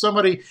if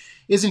somebody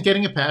isn't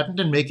getting a patent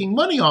and making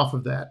money off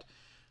of that.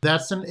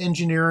 That's an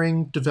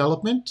engineering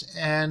development,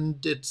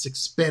 and it's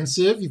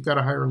expensive. You've got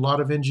to hire a lot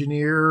of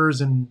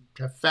engineers and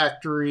have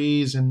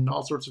factories and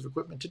all sorts of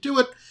equipment to do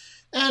it.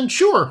 And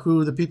sure,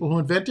 the people who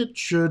invent it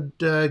should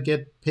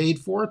get paid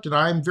for it. And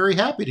I'm very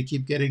happy to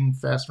keep getting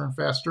faster and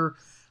faster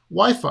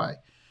Wi-Fi.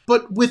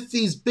 But with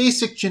these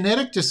basic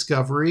genetic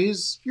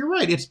discoveries, you're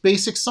right, it's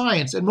basic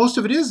science. And most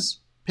of it is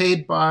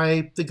paid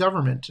by the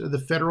government, the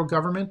federal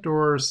government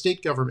or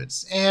state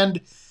governments.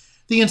 And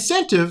the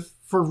incentive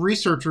for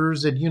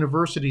researchers at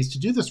universities to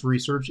do this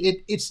research,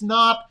 it's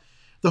not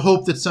the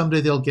hope that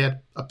someday they'll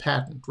get a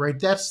patent, right?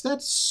 That's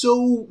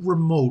so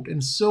remote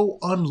and so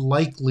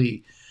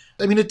unlikely.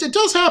 I mean, it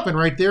does happen,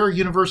 right? There are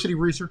university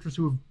researchers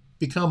who have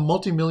become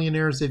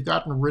multimillionaires. They've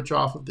gotten rich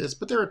off of this,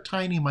 but they're a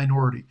tiny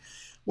minority.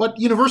 What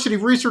university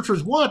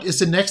researchers want is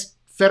the next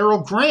federal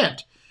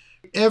grant.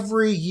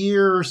 Every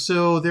year or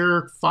so,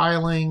 they're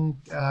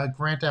filing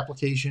grant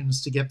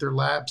applications to get their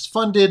labs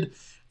funded.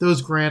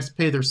 Those grants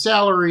pay their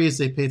salaries.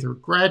 They pay their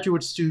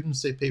graduate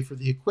students. They pay for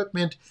the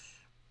equipment.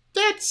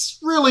 That's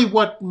really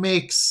what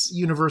makes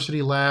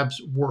university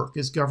labs work,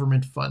 is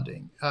government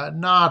funding,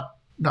 not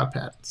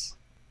patents.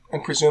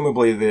 And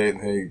presumably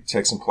they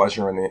take some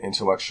pleasure in the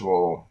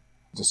intellectual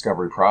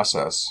discovery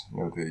process,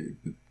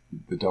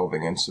 the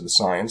delving into the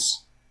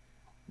science.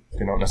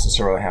 They don't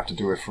necessarily have to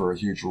do it for a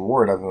huge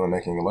reward other than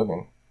making a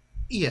living.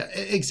 Yeah,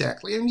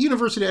 exactly.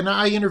 And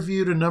I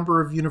interviewed a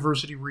number of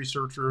university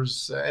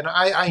researchers, and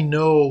I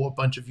know a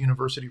bunch of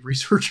university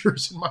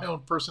researchers in my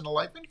own personal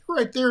life. And you're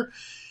right,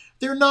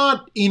 they're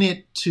not in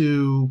it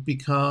to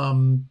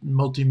become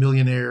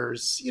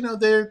multimillionaires.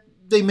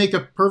 They make a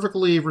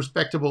perfectly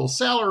respectable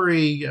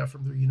salary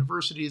from their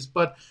universities,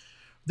 but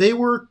they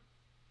were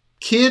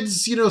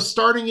kids,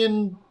 starting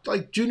in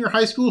like junior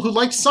high school who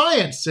like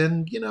science,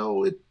 and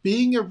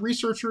being a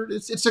researcher,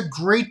 it's a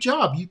great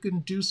job. You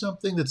can do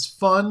something that's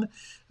fun,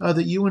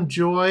 that you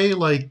enjoy,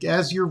 like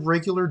as your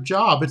regular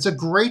job. It's a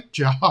great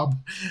job,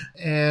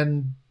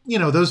 and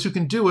those who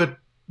can do it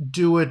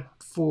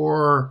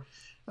for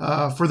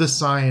the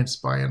science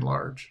by and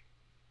large.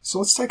 So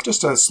let's take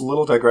just a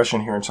little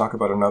digression here and talk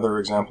about another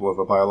example of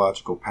a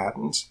biological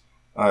patent.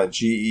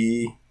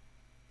 GE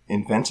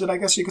invented, I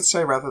guess you could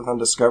say, rather than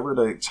discovered,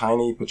 a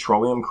tiny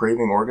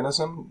petroleum-craving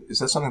organism. Is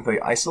that something they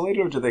isolated,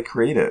 or did they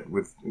create it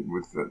with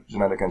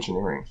genetic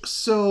engineering?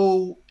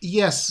 So,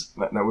 yes.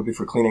 That would be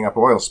for cleaning up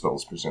oil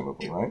spills,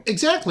 presumably, right?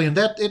 Exactly, and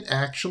that it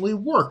actually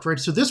worked, right?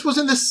 So this was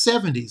in the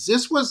 70s.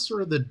 This was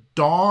sort of the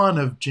dawn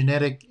of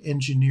genetic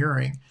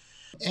engineering.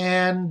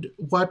 And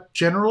what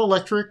General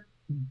Electric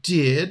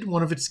did,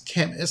 one of its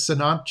chemists,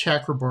 Anand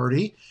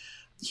Chakrabarty,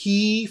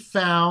 he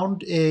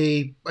found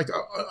a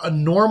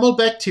normal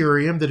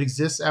bacterium that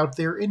exists out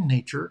there in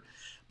nature,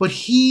 but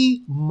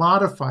he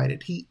modified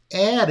it. He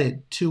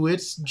added to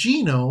its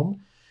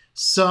genome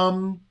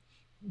some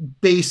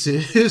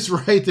bases,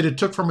 right, that it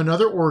took from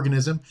another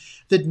organism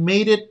that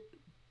made it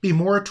be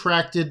more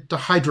attracted to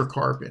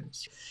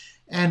hydrocarbons.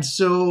 And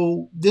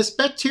so this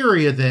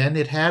bacteria then,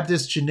 it had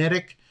this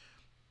genetic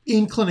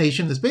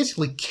inclination, this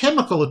basically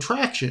chemical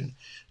attraction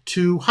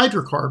to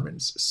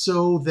hydrocarbons,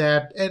 so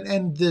that,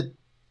 and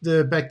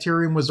the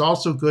bacterium was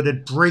also good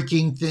at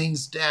breaking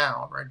things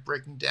down, right?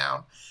 Breaking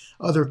down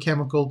other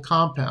chemical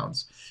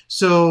compounds.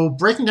 So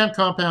breaking down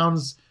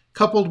compounds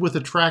coupled with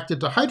attracted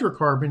to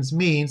hydrocarbons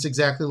means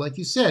exactly like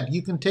you said.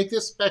 You can take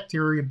this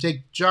bacterium,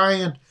 take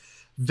giant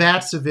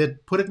vats of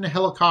it, put it in a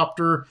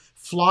helicopter,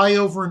 fly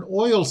over an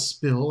oil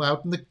spill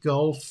out in the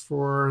Gulf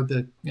or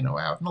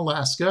out in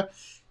Alaska,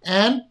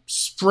 and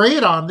spray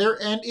it on there,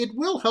 and it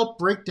will help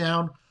break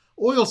down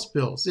oil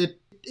spills.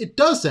 It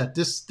does that.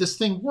 This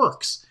thing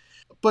works.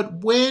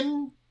 But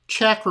when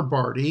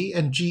Chakrabarty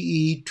and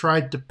GE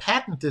tried to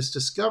patent this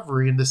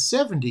discovery in the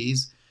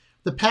 70s,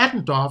 the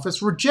patent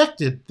office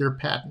rejected their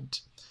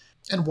patent.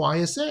 And why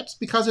is that? It's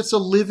because it's a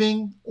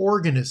living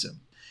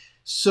organism.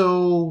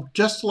 So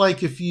just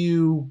like if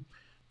you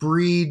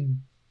breed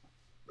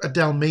a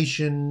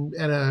Dalmatian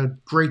and a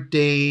Great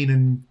Dane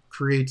and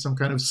create some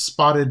kind of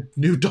spotted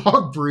new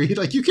dog breed,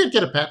 like you can't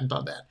get a patent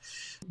on that.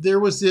 There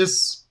was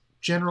this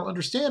general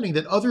understanding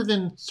that other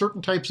than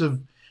certain types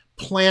of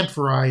plant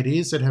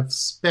varieties that have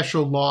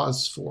special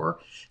laws for,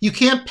 you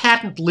can't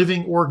patent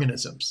living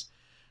organisms.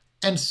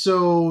 And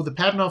so the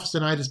patent office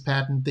denied his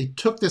patent. They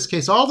took this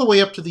case all the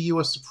way up to the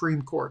U.S.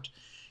 Supreme Court.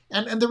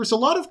 And there was a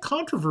lot of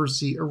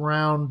controversy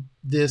around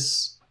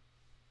this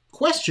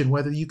question,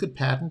 whether you could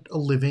patent a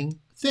living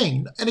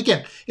thing. And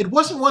again, it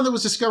wasn't one that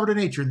was discovered in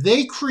nature.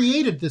 They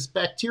created this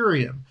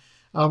bacterium,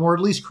 or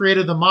at least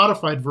created the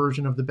modified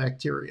version of the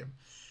bacterium.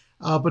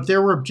 But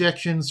there were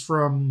objections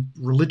from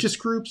religious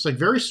groups, like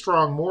very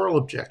strong moral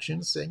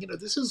objections, saying,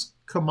 this is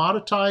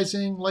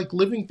commoditizing like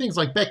living things,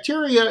 like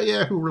bacteria.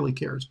 Yeah, who really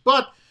cares?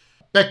 But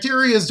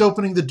bacteria is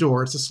opening the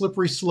door. It's a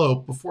slippery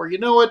slope. Before you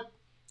know it,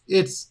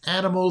 it's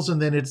animals and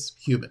then it's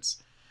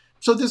humans.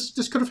 So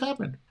this could have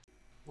happened.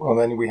 Well,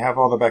 then we have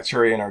all the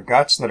bacteria in our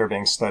guts that are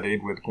being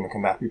studied.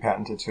 Can that be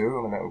patented too?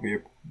 I mean, that would be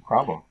a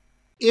problem.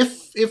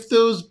 If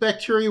those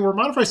bacteria were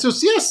modified. So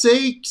yes,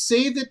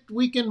 say that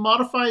we can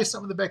modify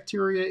some of the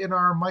bacteria in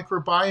our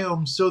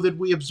microbiome so that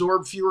we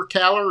absorb fewer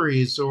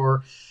calories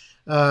or,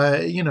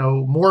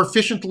 more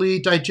efficiently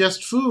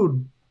digest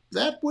food.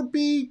 That would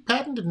be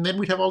patented, and then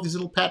we'd have all these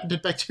little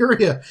patented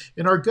bacteria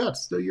in our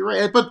guts. So you're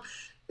right. But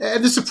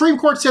the Supreme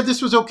Court said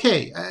this was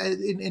okay.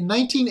 In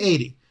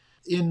 1980,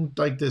 in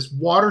like this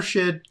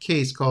watershed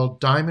case called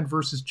Diamond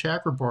versus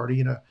Chakrabarty,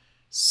 in a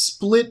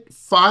split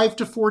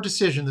 5-4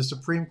 decision, the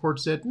Supreme Court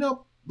said,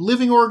 no,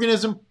 living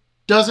organism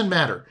doesn't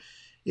matter.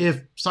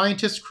 If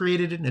scientists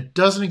created it and it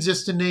doesn't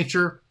exist in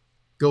nature,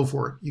 go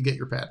for it. You get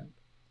your patent.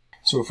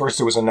 So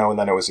first it was a no and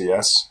then it was a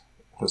yes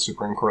at the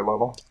Supreme Court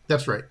level?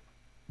 That's right.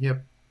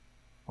 Yep.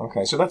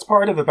 Okay, so that's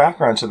part of the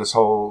background to this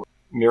whole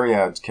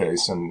Myriad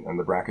case and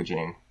the BRCA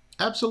gene.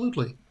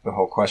 Absolutely. The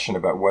whole question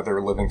about whether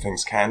living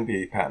things can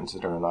be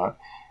patented or not.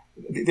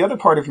 The other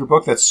part of your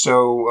book that's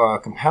so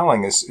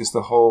compelling is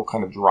the whole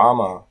kind of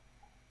drama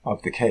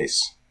of the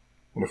case.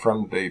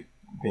 From the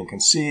being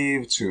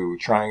conceived to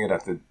trying it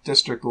at the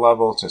district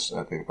level to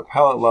at the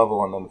appellate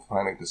level and then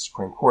finally the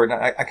Supreme Court.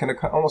 And I can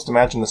almost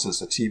imagine this as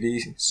a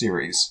TV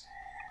series.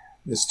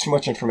 There's too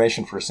much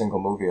information for a single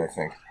movie, I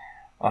think.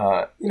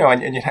 And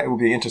it would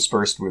be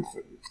interspersed with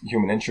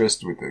human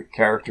interest, with the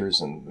characters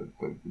and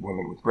the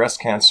women with breast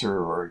cancer,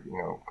 or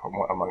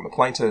among the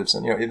plaintiffs,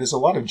 and there's a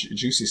lot of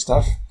juicy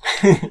stuff,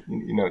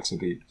 to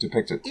be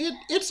depicted.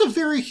 It's a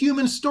very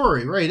human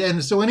story, right?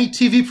 And so, any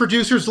TV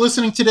producers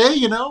listening today,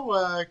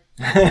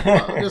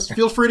 just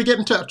feel free to get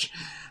in touch.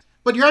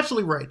 But you're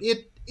absolutely right.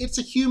 It's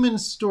a human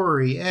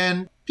story,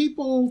 and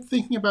people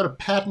thinking about a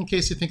patent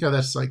case, you think, oh,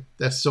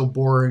 that's so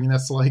boring.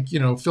 That's like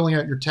filling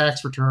out your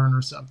tax return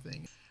or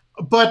something.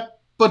 But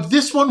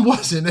this one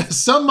wasn't.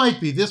 Some might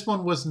be. This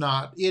one was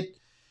not. It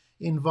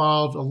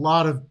involved a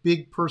lot of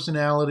big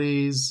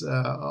personalities,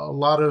 a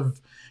lot of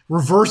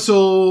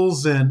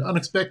reversals and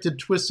unexpected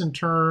twists and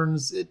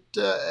turns. It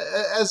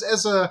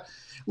as a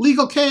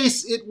legal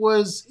case,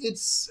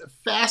 it's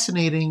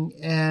fascinating,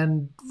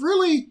 and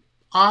really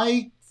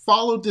I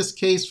followed this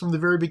case from the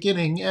very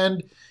beginning,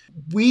 and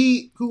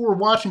we who were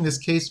watching this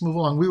case move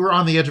along, we were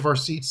on the edge of our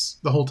seats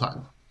the whole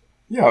time.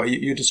 Yeah,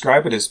 you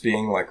describe it as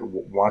being like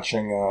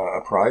watching a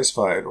prize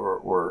fight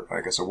or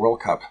I guess a World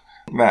Cup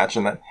match,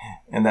 and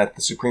that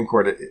the Supreme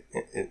Court,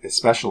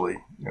 especially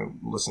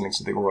listening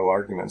to the oral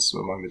arguments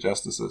among the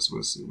justices,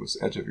 was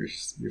edge of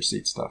your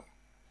seat stuff.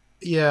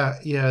 Yeah,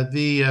 yeah.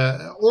 The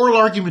oral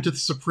argument at the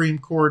Supreme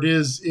Court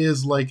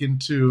is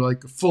likened to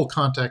like a full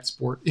contact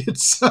sport.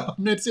 It's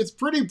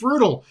pretty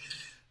brutal.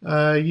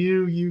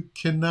 You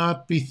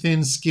cannot be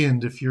thin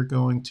skinned if you're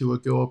going to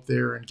go up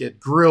there and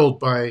get grilled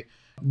by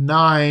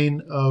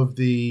 9 of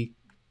the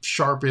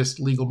sharpest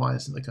legal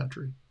minds in the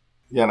country.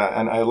 Yeah,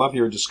 and I love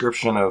your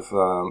description of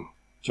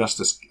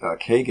Justice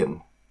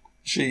Kagan.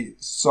 She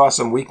saw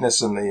some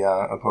weakness in the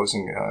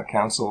opposing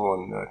counsel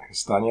and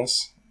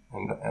Castañas,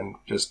 and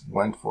just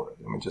went for it.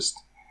 I mean,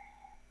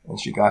 and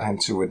she got him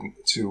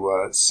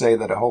to say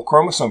that a whole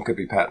chromosome could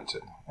be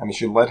patented. I mean,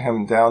 she led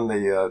him down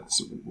the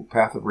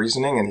path of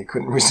reasoning, and he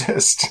couldn't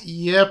resist.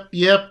 Yep,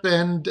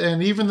 and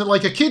even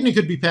like a kidney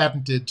could be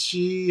patented.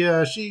 She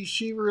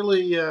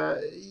really,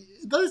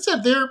 like I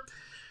said,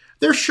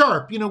 they're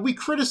sharp. We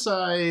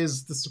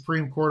criticize the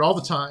Supreme Court all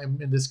the time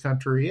in this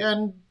country,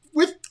 and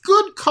with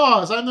good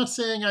cause. I'm not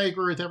saying I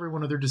agree with every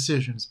one of their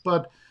decisions,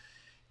 but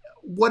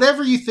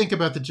whatever you think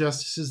about the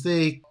justices,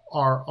 they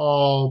are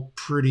all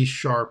pretty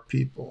sharp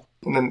people.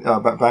 And then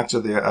back to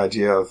the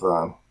idea of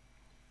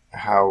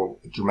how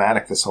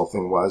dramatic this whole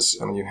thing was.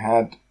 I mean, you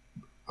had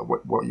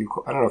what you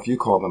I don't know if you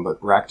call them,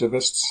 but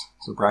bractivists.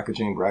 So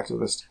Brackagene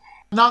bractivists.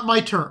 Not my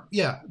term.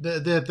 Yeah,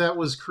 that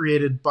was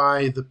created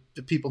by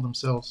the people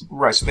themselves.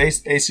 Right. So the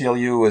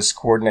ACLU was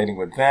coordinating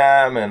with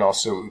them and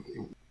also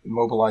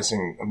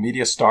mobilizing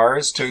media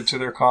stars to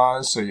their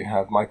cause. So you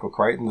have Michael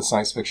Crichton, the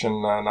science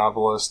fiction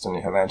novelist, and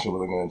you have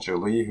Angelina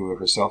Jolie, who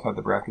herself had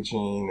the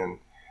Brackagene. And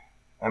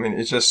I mean,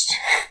 it's just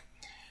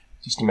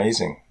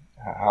amazing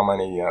how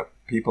many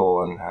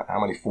people and how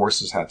many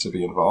forces had to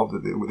be involved.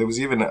 There was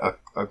even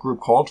a group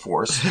called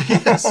Force,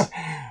 Yes.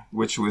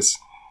 which was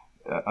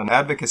an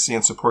advocacy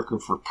and support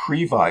group for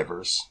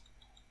previvors,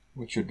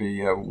 which would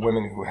be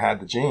women who had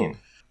the gene.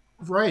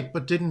 Right,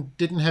 but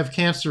didn't have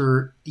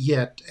cancer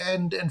yet.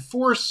 And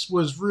Force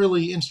was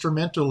really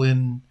instrumental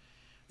in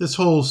this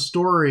whole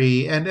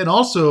story and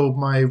also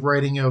my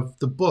writing of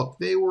the book.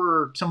 They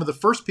were some of the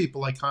first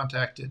people I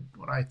contacted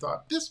when I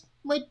thought this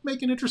might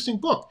make an interesting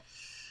book.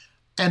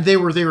 And they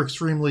were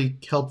extremely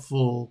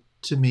helpful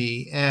to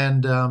me.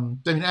 And I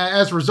mean,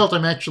 as a result,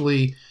 I'm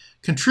actually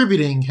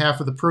contributing half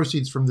of the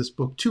proceeds from this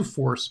book to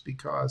Force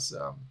because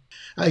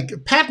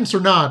patents or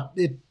not,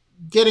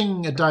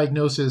 getting a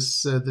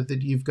diagnosis that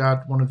you've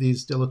got one of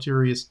these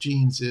deleterious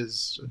genes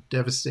is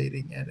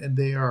devastating, and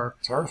they are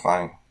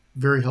terrifying.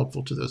 Very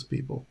helpful to those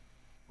people.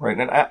 Right,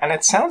 and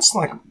it sounds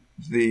like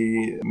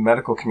the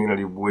medical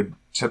community would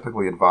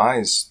typically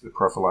advise the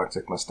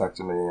prophylactic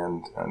mastectomy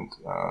and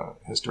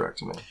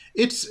hysterectomy.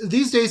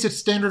 These days it's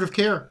standard of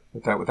care.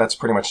 But that's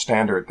pretty much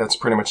standard. That's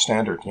pretty much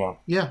standard. Yeah.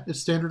 Yeah, it's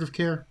standard of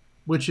care,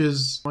 which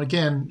is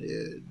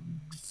again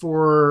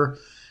for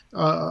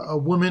a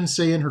woman,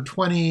 say in her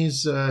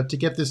 20s, to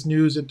get this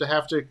news and to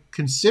have to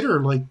consider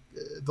like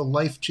the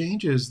life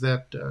changes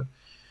that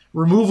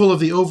removal of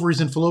the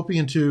ovaries and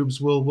fallopian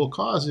tubes will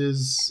cause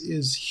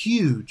is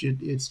huge.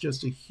 It's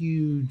just a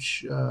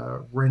huge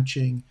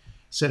wrenching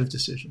set of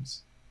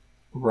decisions.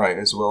 Right,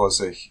 as well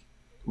as a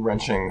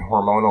wrenching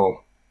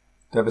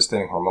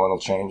devastating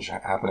hormonal change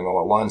happening all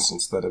at once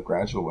instead of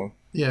gradually.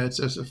 Yeah, it's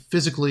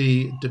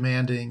physically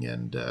demanding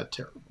and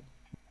terrible.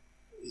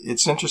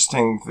 It's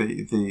interesting,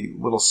 the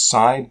little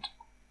side,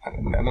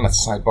 not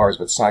sidebars,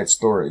 but side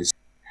stories.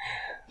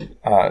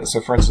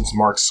 So, for instance,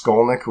 Mark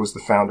Skolnick, who was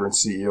the founder and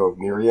CEO of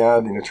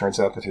Myriad, it turns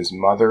out that his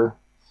mother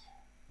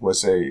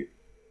was a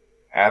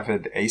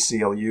avid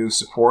ACLU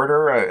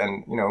supporter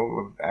and,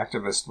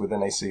 activist within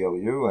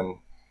ACLU, and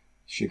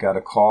she got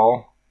a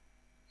call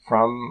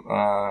from,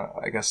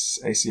 I guess,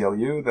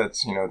 ACLU that,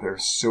 they're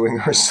suing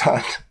her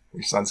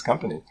son's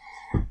company,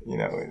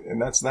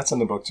 and that's in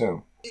the book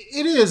too.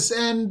 It is,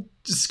 and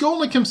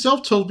Skolnick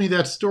himself told me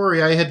that story.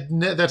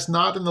 That's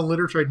not in the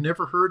literature. I'd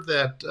never heard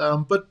that,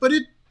 but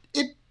it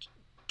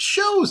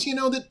shows,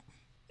 that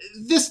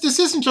this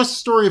isn't just a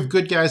story of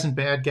good guys and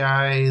bad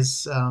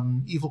guys,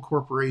 evil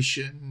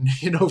corporation,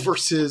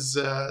 versus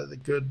the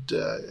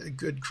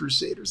good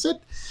crusaders.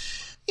 That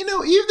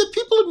even the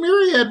people at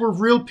Myriad were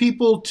real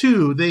people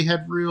too. They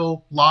had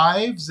real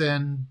lives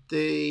and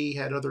they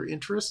had other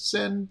interests,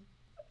 and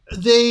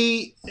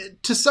they,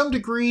 to some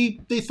degree,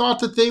 they thought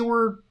that they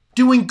were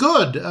doing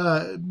good.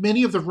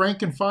 Many of the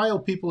rank and file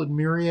people at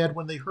Myriad,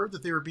 when they heard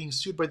that they were being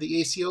sued by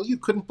the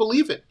ACLU, couldn't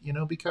believe it,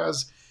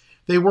 because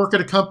they work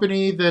at a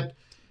company that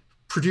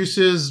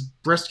produces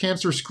breast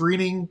cancer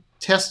screening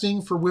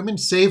testing for women,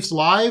 saves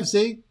lives.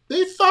 They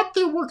thought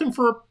they were working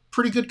for a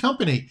pretty good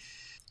company.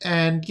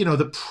 And,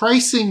 the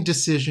pricing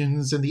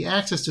decisions and the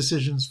access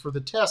decisions for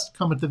the test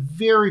come at the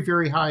very,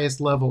 very highest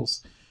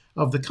levels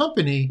of the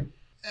company.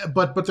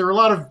 But there are a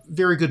lot of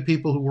very good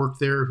people who work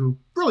there who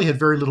really had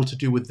very little to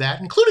do with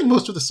that, including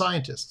most of the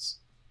scientists.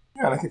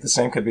 Yeah, and I think the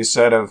same could be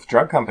said of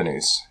drug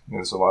companies.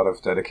 There's a lot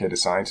of dedicated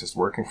scientists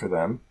working for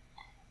them.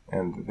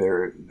 and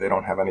they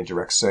don't have any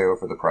direct say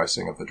over the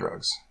pricing of the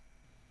drugs.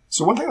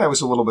 So one thing that I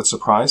was a little bit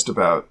surprised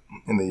about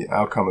in the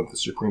outcome of the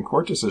Supreme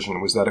Court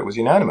decision was that it was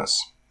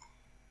unanimous.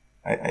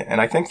 And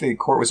I think the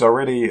court was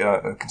already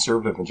a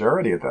conservative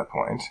majority at that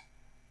point,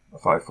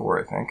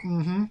 5-4, I think.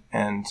 Mm-hmm.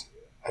 And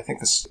I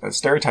think the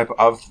stereotype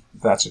of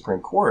that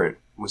Supreme Court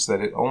was that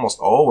it almost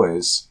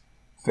always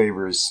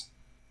favors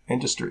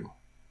industry.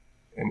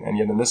 And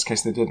yet in this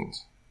case, they didn't.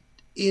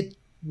 It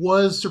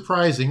was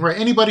surprising, right?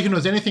 Anybody who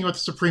knows anything about the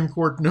Supreme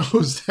Court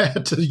knows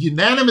that a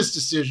unanimous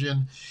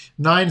decision,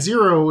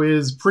 9-0,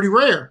 is pretty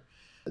rare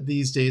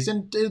these days.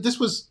 And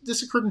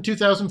this occurred in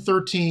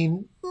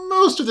 2013.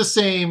 Most of the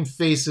same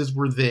faces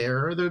were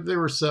there. There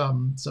were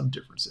some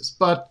differences,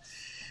 but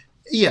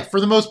yeah, for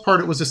the most part,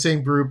 it was the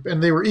same group,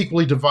 and they were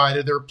equally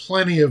divided. There were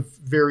plenty of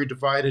very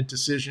divided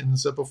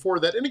decisions before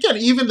that. And again,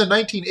 even the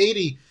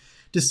 1980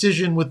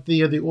 decision with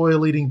the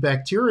oil-eating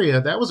bacteria,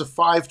 that was a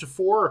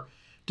 5-4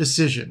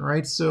 decision,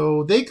 right?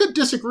 So they could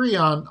disagree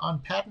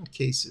on patent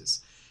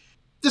cases.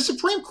 The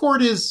Supreme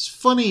Court is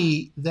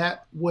funny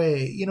that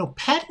way. You know,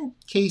 patent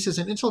cases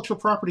and intellectual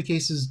property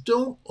cases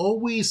don't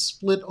always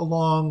split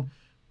along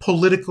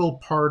political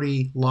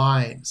party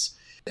lines.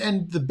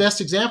 And the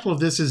best example of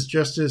this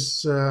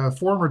is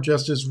former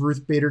Justice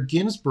Ruth Bader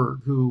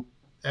Ginsburg, who,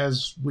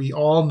 as we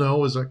all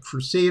know, is a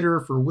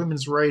crusader for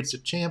women's rights, a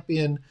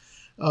champion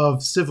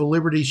of civil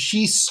liberties.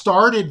 She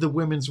started the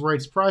Women's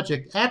Rights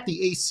Project at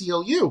the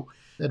ACLU,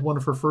 at one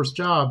of her first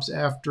jobs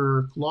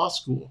after law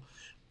school.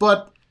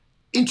 But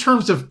in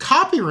terms of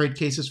copyright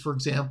cases, for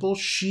example,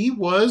 she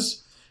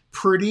was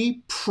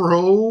pretty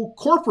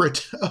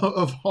pro-corporate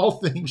of all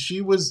things.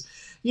 She was,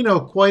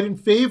 quite in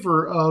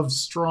favor of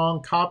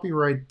strong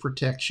copyright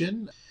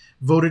protection,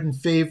 voted in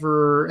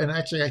favor, and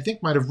actually I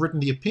think might have written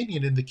the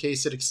opinion in the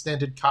case that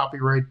extended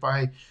copyright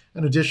by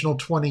an additional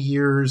 20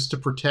 years to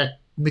protect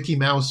Mickey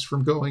Mouse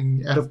from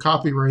going out of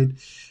copyright.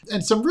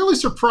 And some really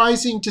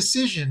surprising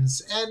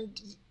decisions. And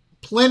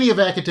plenty of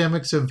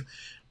academics have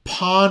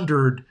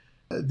pondered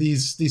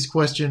these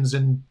questions,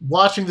 and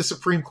watching the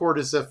Supreme Court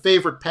is a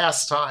favorite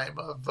pastime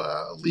of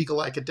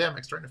legal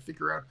academics, trying to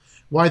figure out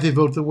why they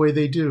vote the way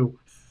they do.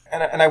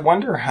 And I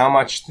wonder how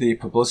much the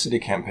publicity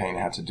campaign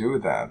had to do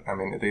with that. I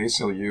mean, the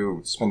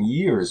ACLU spent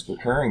years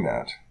preparing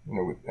that,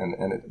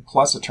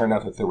 plus it turned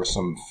out that there were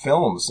some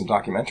films, some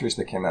documentaries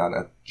that came out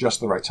at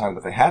just the right time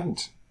that they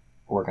hadn't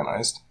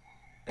organized.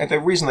 And the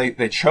reason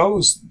they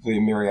chose the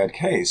Myriad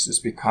case is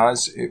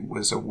because it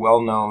was a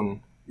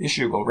well-known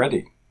issue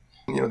already.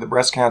 The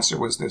breast cancer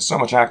there's so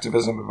much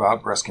activism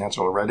about breast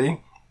cancer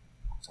already.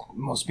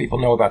 Most people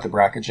know about the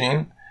BRCA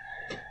gene,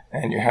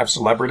 and you have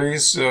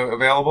celebrities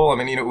available. I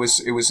mean, it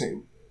was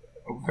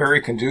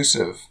very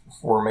conducive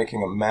for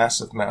making a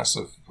massive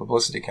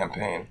publicity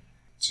campaign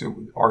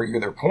to argue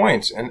their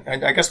point. And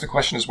I guess the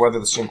question is whether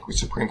the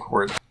Supreme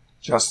Court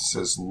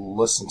justices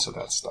listen to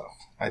that stuff.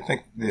 I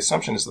think the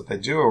assumption is that they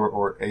do,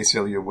 or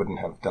ACLU wouldn't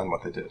have done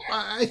what they did.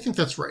 I think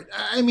that's right.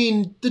 I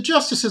mean, the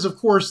justices, of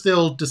course,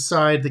 they'll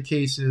decide the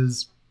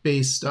cases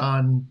based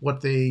on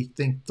what they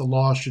think the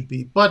law should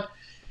be. But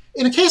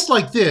in a case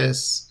like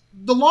this,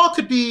 the law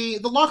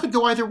could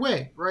go either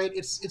way, right?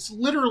 It's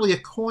literally a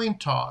coin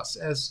toss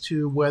as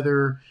to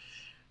whether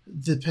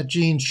the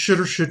gene should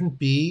or shouldn't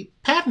be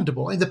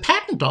patentable. And the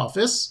patent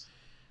office,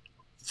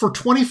 for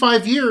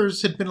 25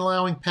 years, had been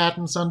allowing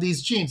patents on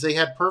these genes. They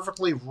had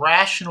perfectly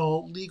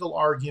rational legal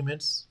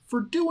arguments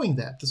for doing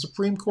that. The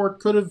Supreme Court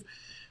could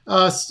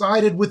have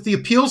sided with the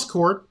appeals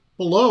court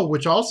below,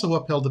 which also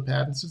upheld the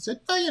patents, and said,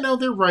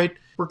 they're right,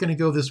 we're going to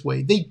go this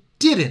way. They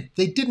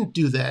didn't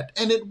do that.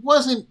 And it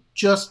wasn't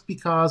just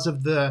because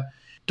of the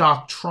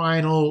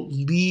doctrinal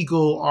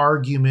legal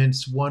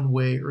arguments one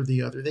way or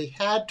the other. They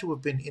had to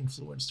have been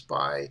influenced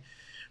by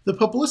the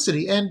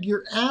publicity. And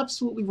you're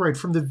absolutely right.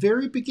 From the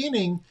very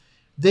beginning,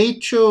 they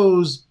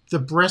chose the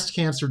breast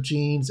cancer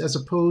genes as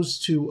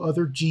opposed to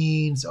other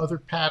genes, other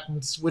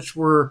patents, which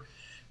were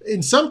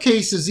in some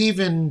cases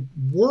even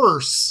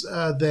worse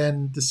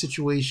than the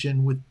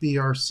situation with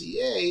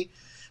BRCA,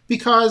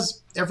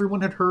 because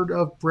everyone had heard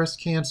of breast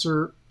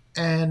cancer,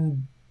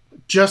 and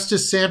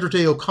Justice Sandra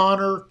Day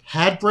O'Connor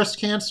had breast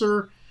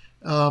cancer.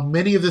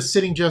 Many of the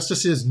sitting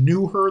justices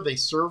knew her. They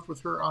served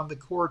with her on the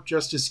court.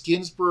 Justice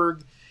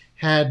Ginsburg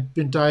had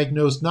been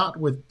diagnosed not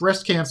with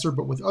breast cancer,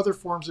 but with other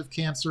forms of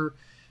cancer.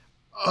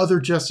 Other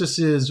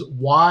justices'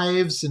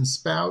 wives and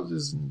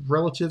spouses and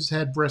relatives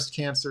had breast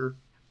cancer.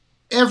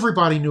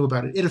 Everybody knew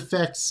about it. It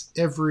affects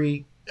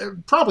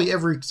probably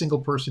every single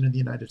person in the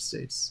United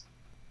States.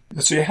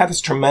 So you had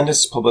this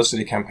tremendous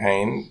publicity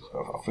campaign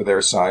for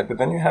their side, but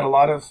then you had a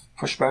lot of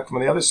pushback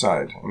from the other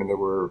side. I mean, there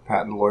were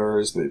patent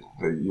lawyers, the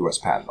U.S.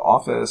 Patent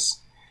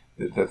Office,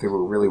 that they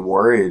were really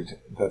worried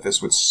that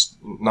this would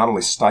not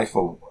only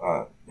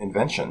stifle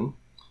invention,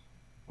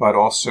 but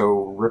also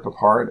rip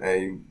apart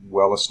a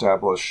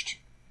well-established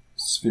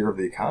sphere of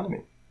the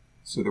economy.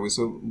 So there was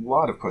a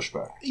lot of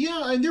pushback.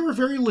 Yeah, and there were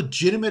very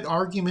legitimate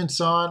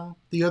arguments on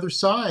the other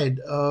side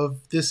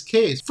of this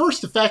case.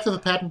 First, the fact that the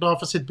Patent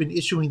Office had been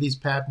issuing these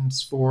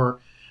patents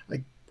for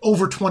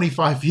over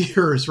 25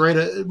 years,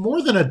 right?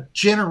 More than a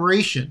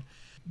generation.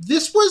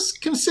 This was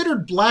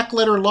considered black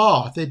letter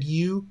law that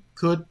you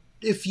could,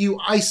 if you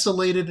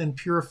isolated and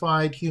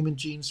purified human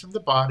genes from the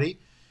body,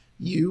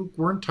 you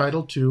were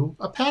entitled to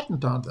a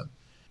patent on them.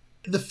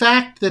 The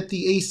fact that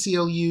the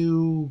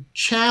ACLU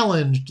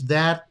challenged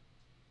that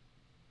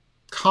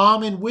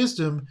common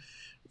wisdom,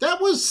 that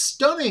was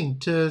stunning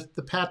to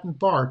the patent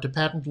bar, to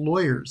patent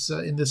lawyers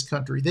in this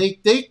country.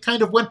 They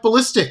kind of went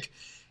ballistic.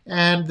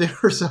 And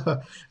there's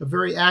a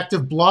very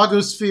active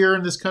blogosphere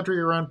in this country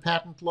around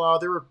patent law.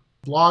 There were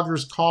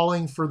bloggers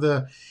calling for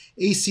the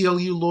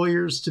ACLU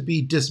lawyers to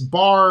be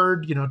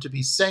disbarred, to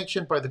be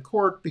sanctioned by the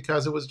court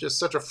because it was just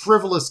such a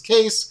frivolous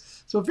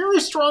case. So very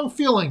strong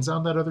feelings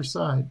on that other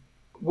side.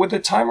 With the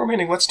time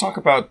remaining, let's talk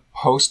about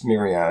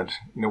post-Myriad.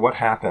 What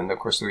happened? Of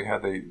course, we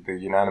had the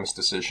unanimous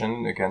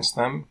decision against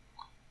them.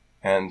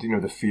 And,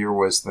 the fear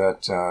was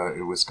that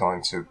it was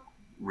going to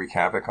wreak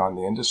havoc on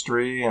the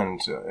industry,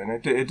 and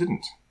it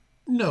didn't.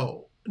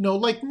 No,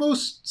 like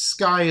most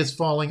sky is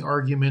falling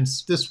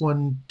arguments, this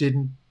one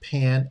didn't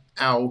pan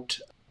out.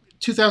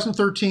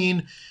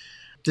 2013,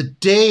 the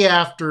day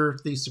after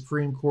the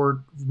Supreme Court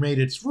made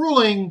its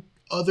ruling,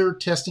 other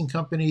testing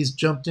companies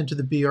jumped into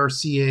the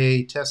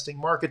BRCA testing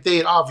market. They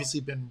had obviously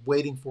been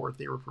waiting for it.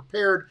 They were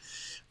prepared.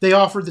 They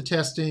offered the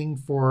testing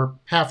for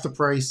half the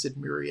price that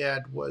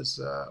Myriad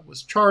was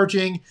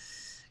charging.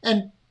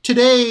 And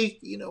today,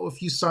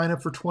 if you sign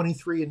up for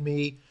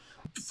 23andMe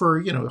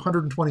for,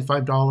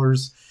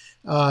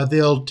 $125,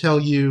 they'll tell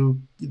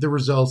you the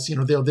results.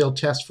 They'll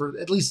test for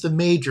at least the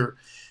major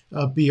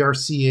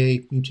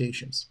BRCA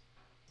mutations.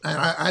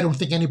 I don't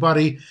think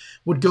anybody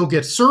would go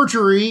get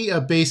surgery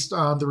based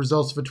on the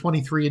results of a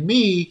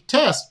 23andMe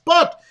test,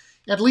 but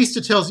at least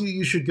it tells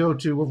you should go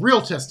to a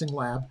real testing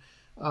lab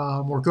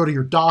or go to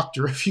your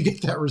doctor if you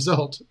get that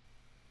result.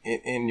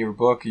 In your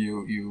book,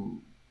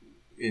 you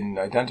in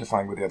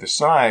identifying with the other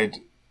side,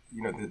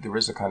 there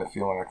is a kind of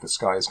feeling like the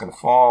sky is going to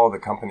fall, the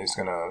company's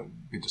going to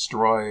be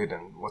destroyed,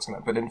 and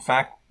but in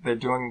fact, they're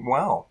doing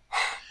well.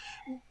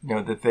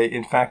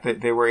 That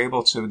they were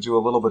able to do a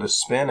little bit of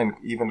spin and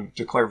even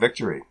declare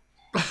victory.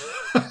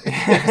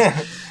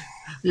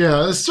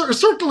 Yeah,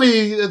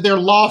 certainly their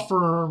law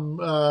firm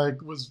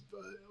was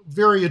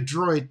very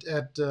adroit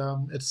at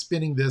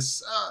spinning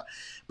this.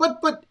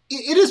 But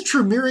it is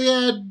true,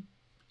 Myriad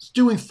is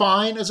doing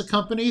fine as a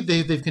company.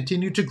 They've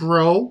continued to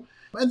grow,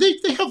 and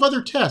they have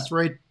other tests,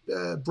 right?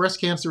 Breast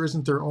cancer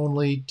isn't their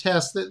only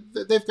test.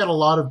 They've got a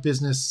lot of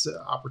business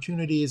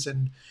opportunities,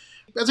 and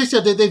as I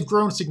said, they've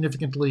grown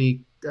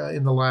significantly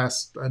in the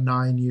last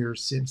 9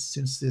 years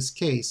since this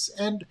case.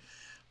 And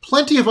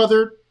plenty of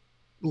other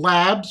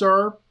labs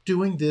are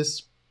doing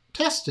this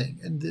testing.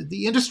 And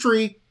the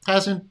industry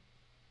hasn't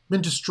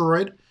been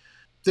destroyed.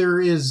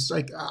 There is,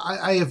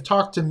 I have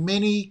talked to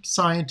many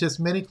scientists,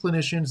 many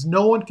clinicians.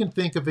 No one can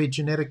think of a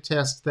genetic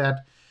test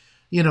that,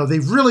 they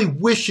really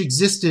wish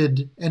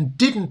existed and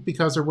didn't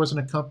because there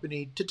wasn't a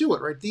company to do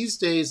it, right? These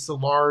days, the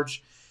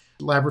large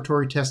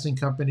laboratory testing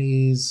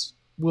companies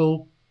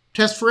will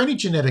test for any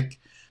genetic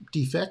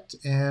defect,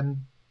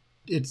 and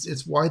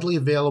it's widely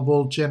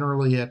available,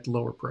 generally at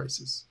lower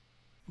prices.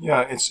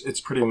 Yeah,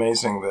 it's pretty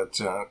amazing that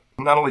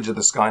not only did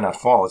the sky not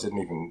fall, it didn't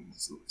even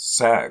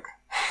sag.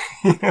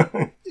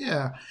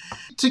 Yeah.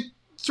 To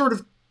sort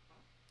of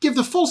give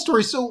the full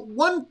story, so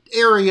one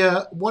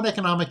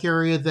economic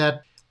area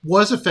that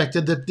was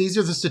affected, that these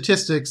are the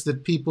statistics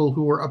that people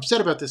who are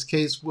upset about this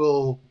case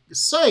will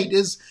cite,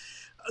 is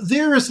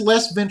there is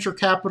less venture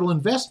capital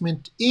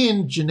investment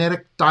in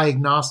genetic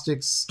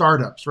diagnostics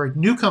startups, right?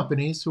 New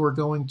companies who are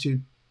going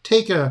to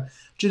take a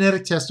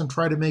genetic test and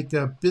try to make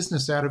a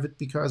business out of it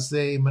because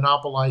they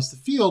monopolize the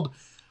field.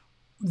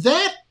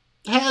 That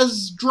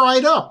has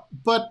dried up,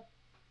 but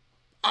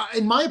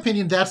in my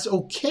opinion, that's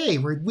okay,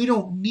 right? We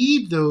don't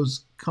need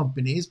those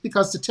companies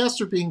because the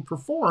tests are being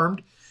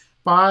performed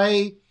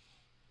by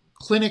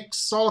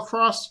clinics all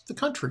across the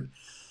country.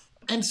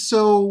 And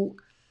so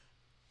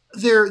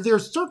there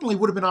certainly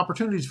would have been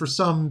opportunities for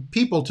some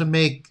people to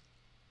make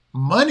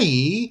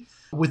money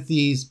with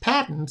these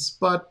patents,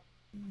 but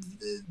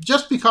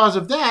just because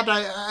of that,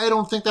 I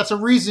don't think that's a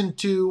reason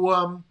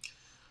to,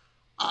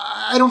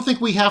 I don't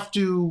think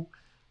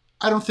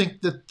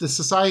that the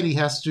society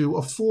has to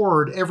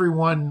afford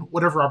everyone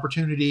whatever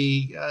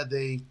opportunity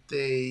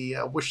they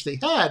wish they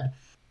had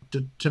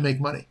to make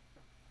money.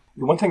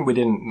 One thing we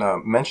didn't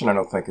mention, I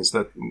don't think, is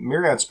that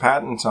Myriad's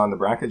patent on the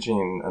BRCA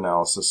gene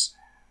analysis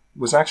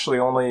was actually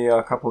only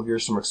a couple of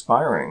years from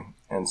expiring.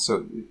 And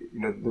so,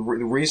 the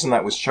reason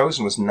that was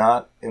chosen was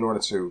not in order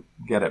to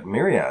get at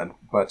Myriad,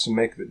 but to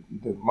make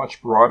the much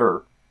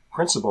broader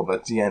principle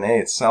that DNA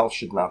itself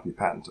should not be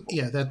patentable.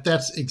 Yeah,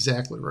 that's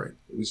exactly right.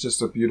 It was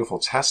just a beautiful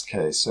test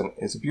case, and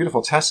it's a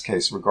beautiful test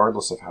case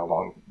regardless of how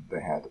long they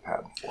had the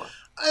patent for.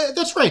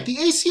 That's right. The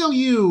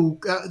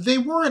ACLU, they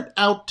weren't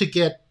out to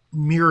get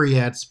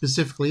Myriad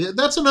specifically.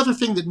 That's another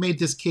thing that made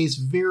this case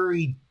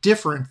very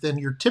different than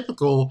your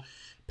typical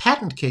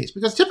patent case,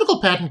 because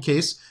typical patent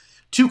case,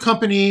 two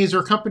companies or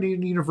a company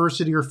and a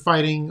university are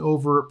fighting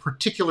over a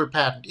particular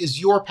patent.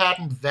 Is your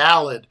patent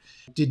valid?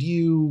 Did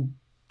you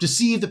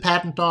deceive the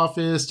patent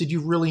office? Did you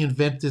really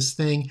invent this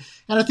thing?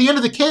 And at the end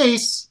of the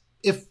case,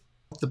 if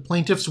the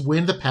plaintiffs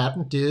win, the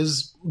patent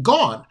is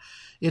gone.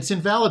 It's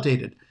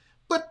invalidated.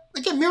 But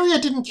again,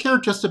 Myriad didn't care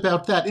just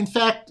about that. In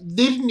fact,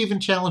 they didn't even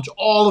challenge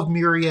all of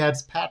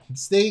Myriad's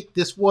patents.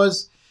 This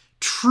was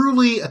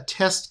truly a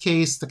test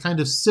case, the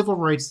kind of civil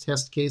rights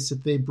test case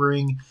that they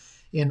bring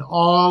in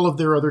all of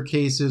their other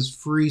cases,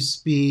 free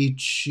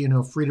speech,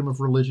 freedom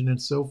of religion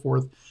and so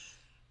forth.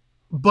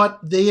 But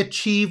they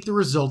achieved the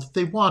result that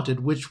they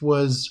wanted, which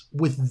was,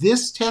 with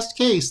this test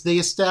case, they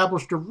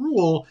established a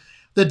rule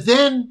that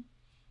then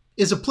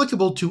is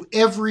applicable to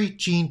every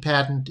gene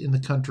patent in the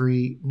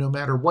country, no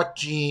matter what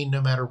gene,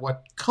 no matter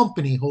what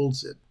company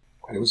holds it.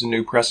 It was a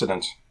new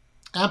precedent.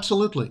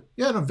 Absolutely.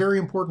 Yeah, and a very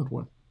important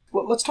one.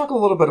 Well, let's talk a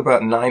little bit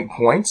about 9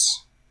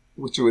 points,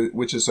 which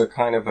is a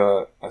kind of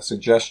a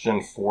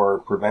suggestion for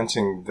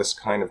preventing this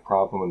kind of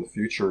problem in the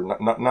future.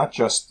 Not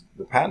just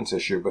the patent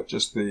issue, but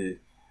just the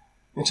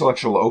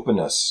intellectual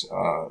openness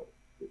kind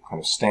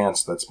of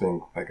stance that's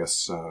being, I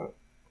guess,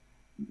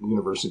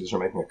 universities are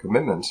making a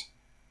commitment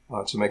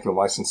to make the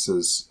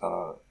licensees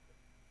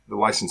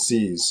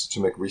to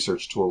make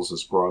research tools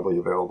as broadly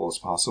available as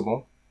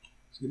possible.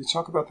 So could you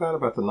talk about that,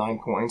 about the 9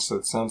 points?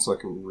 That sounds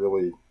like a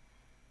really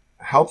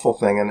helpful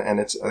thing, and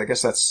it's, I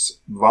guess that's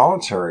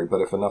voluntary,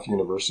 but if enough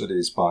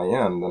universities buy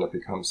in, then it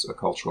becomes a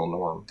cultural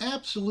norm.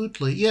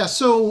 Absolutely. Yeah.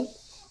 So,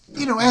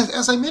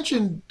 as I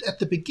mentioned at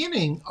the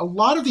beginning, a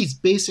lot of these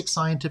basic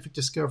scientific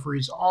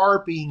discoveries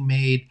are being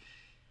made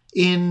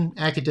in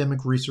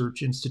academic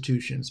research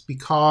institutions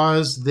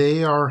because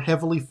they are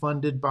heavily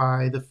funded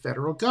by the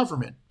federal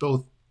government,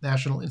 both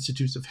National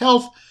Institutes of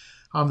Health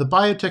on the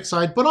biotech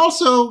side, but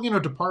also,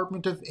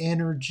 Department of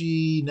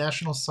Energy,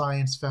 National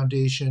Science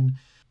Foundation.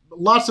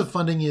 Lots of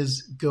funding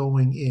is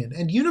going in.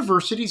 And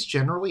universities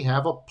generally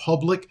have a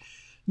public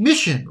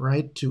mission,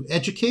 right, to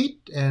educate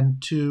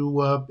and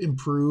to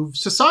improve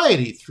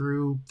society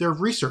through their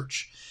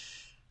research.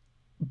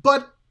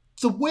 But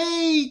the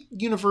way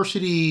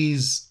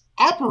universities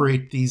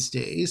operate these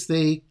days,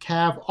 they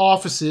have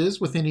offices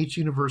within each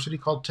university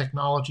called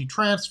technology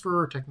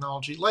transfer,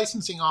 technology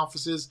licensing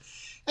offices,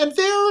 and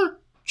their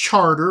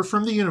charter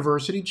from the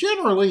university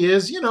generally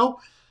is,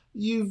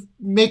 you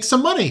make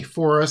some money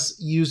for us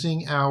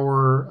using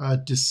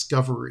our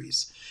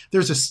discoveries.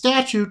 There's a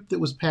statute that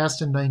was passed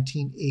in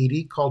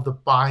 1980 called the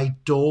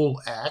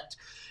Bayh-Dole Act,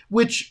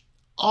 which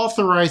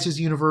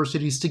authorizes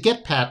universities to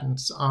get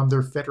patents on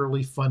their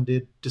federally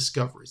funded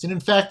discoveries. And in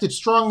fact, it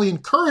strongly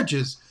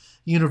encourages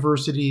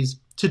universities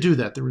to do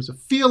that. There was a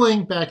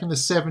feeling back in the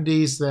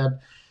 70s that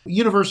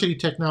university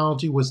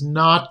technology was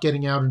not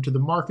getting out into the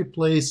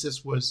marketplace.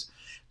 This was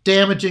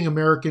damaging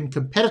American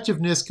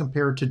competitiveness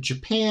compared to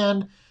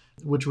Japan,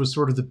 which was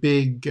sort of the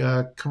big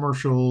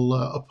commercial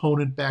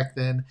opponent back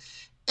then.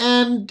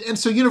 And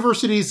so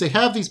universities, they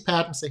have these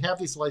patents, they have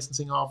these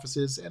licensing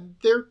offices, and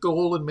their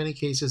goal in many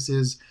cases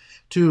is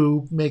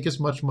to make as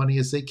much money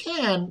as they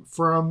can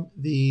from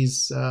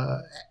these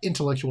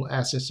intellectual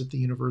assets that the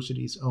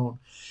universities own.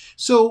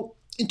 So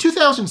in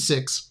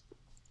 2006,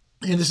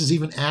 and this is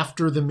even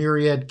after the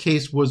Myriad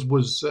case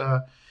was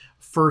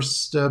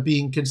first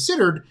being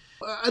considered,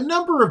 a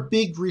number of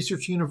big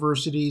research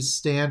universities,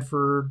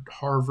 Stanford,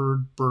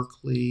 Harvard,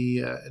 Berkeley,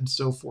 and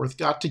so forth,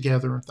 got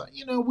together and thought,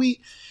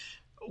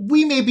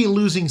 we may be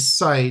losing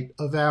sight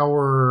of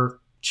our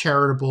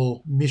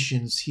charitable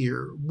missions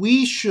here.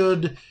 We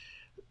should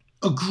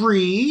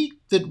agree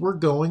that we're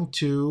going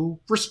to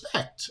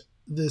respect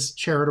this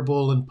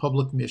charitable and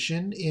public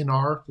mission in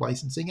our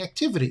licensing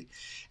activity.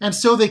 And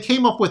so they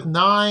came up with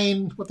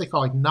 9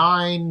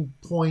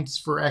 points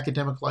for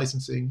academic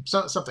licensing,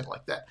 something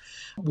like that,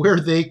 where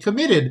they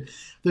committed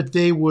that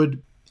they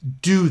would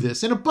do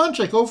this. And a bunch,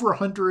 like over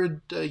 100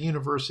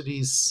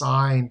 universities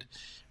signed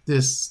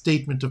this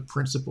statement of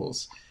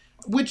principles,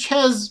 which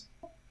has,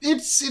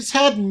 it's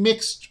had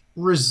mixed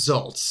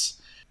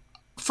results.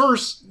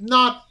 First,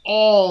 not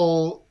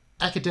all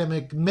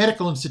academic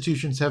medical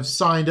institutions have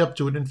signed up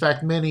to it. In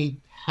fact,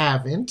 many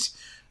haven't.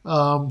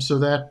 So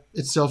that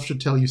itself should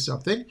tell you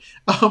something.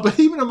 But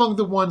even among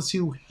the ones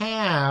who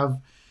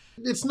have,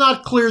 it's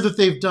not clear that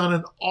they've done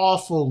an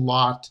awful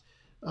lot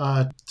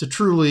to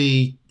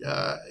truly,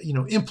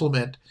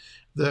 implement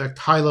the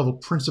high-level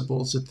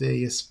principles that they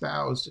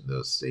espoused in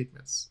those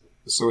statements.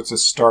 So it's a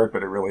start,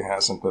 but it really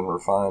hasn't been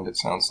refined, it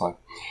sounds like.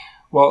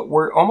 Well,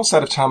 we're almost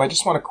out of time. I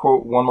just want to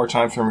quote one more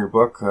time from your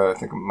book. I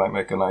think it might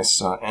make a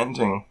nice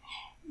ending.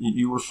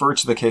 You refer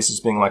to the case as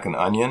being like an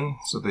onion.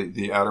 So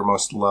the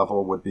outermost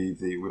level would be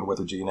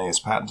whether DNA is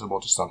patentable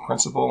just on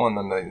principle, and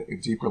then the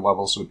deeper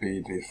levels would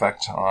be the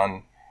effect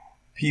on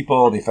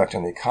people, the effect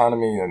on the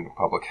economy and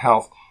public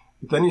health.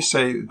 But then you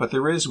say, but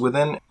there is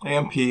within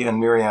AMP and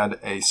Myriad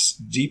a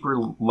deeper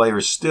layer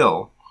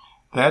still.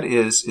 That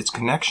is its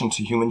connection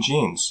to human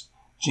genes.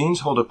 Genes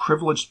hold a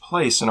privileged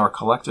place in our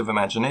collective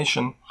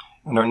imagination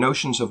and our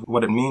notions of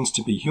what it means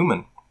to be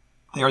human.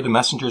 They are the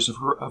messengers of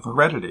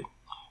heredity.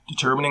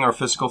 determining our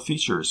physical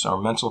features,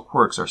 our mental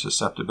quirks, our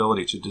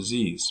susceptibility to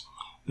disease.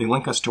 They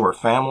link us to our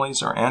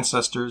families, our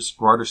ancestors,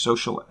 broader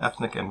social,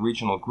 ethnic, and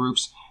regional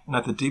groups, and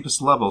at the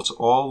deepest level to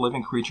all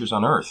living creatures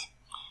on Earth.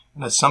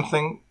 And as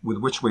something with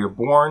which we are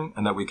born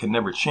and that we can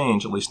never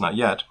change, at least not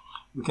yet,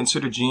 we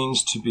consider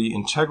genes to be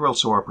integral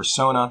to our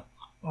persona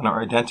and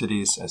our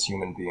identities as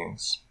human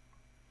beings.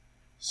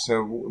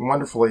 So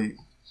wonderfully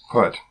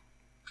put.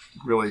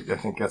 Really, I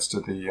think, gets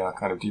to the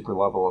kind of deeper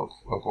level of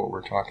what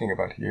we're talking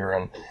about here.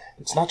 And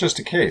it's not just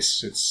a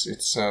case. It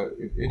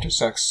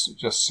intersects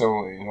just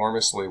so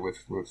enormously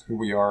with who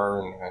we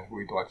are and who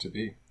we'd like to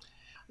be.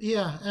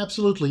 Yeah,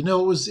 absolutely.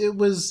 No,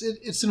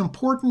 it's an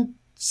important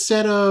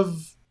set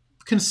of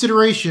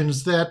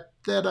considerations that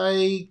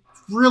I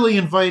really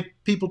invite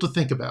people to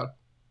think about.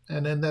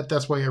 And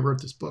that's why I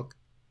wrote this book.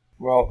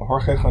 Well,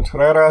 Jorge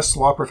Contreras,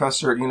 law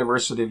professor at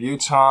University of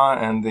Utah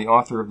and the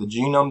author of The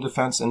Genome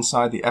Defense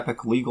Inside the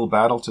Epic Legal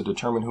Battle to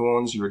Determine Who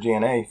Owns Your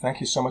DNA, thank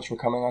you so much for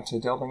coming on to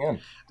Delving In.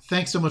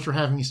 Thanks so much for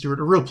having me,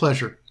 Stuart. A real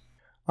pleasure.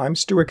 I'm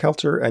Stuart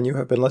Kelter, and you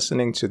have been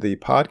listening to the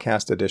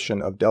podcast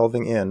edition of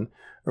Delving In,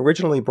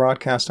 originally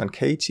broadcast on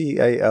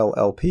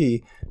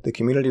KTAL-LP, the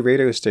community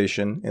radio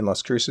station in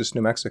Las Cruces,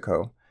 New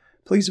Mexico.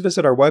 Please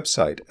visit our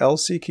website,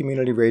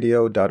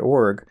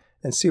 lccommunityradio.org,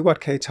 and see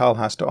what KTAL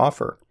has to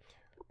offer.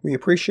 We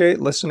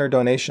appreciate listener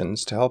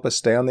donations to help us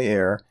stay on the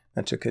air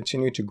and to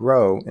continue to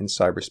grow in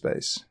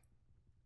cyberspace.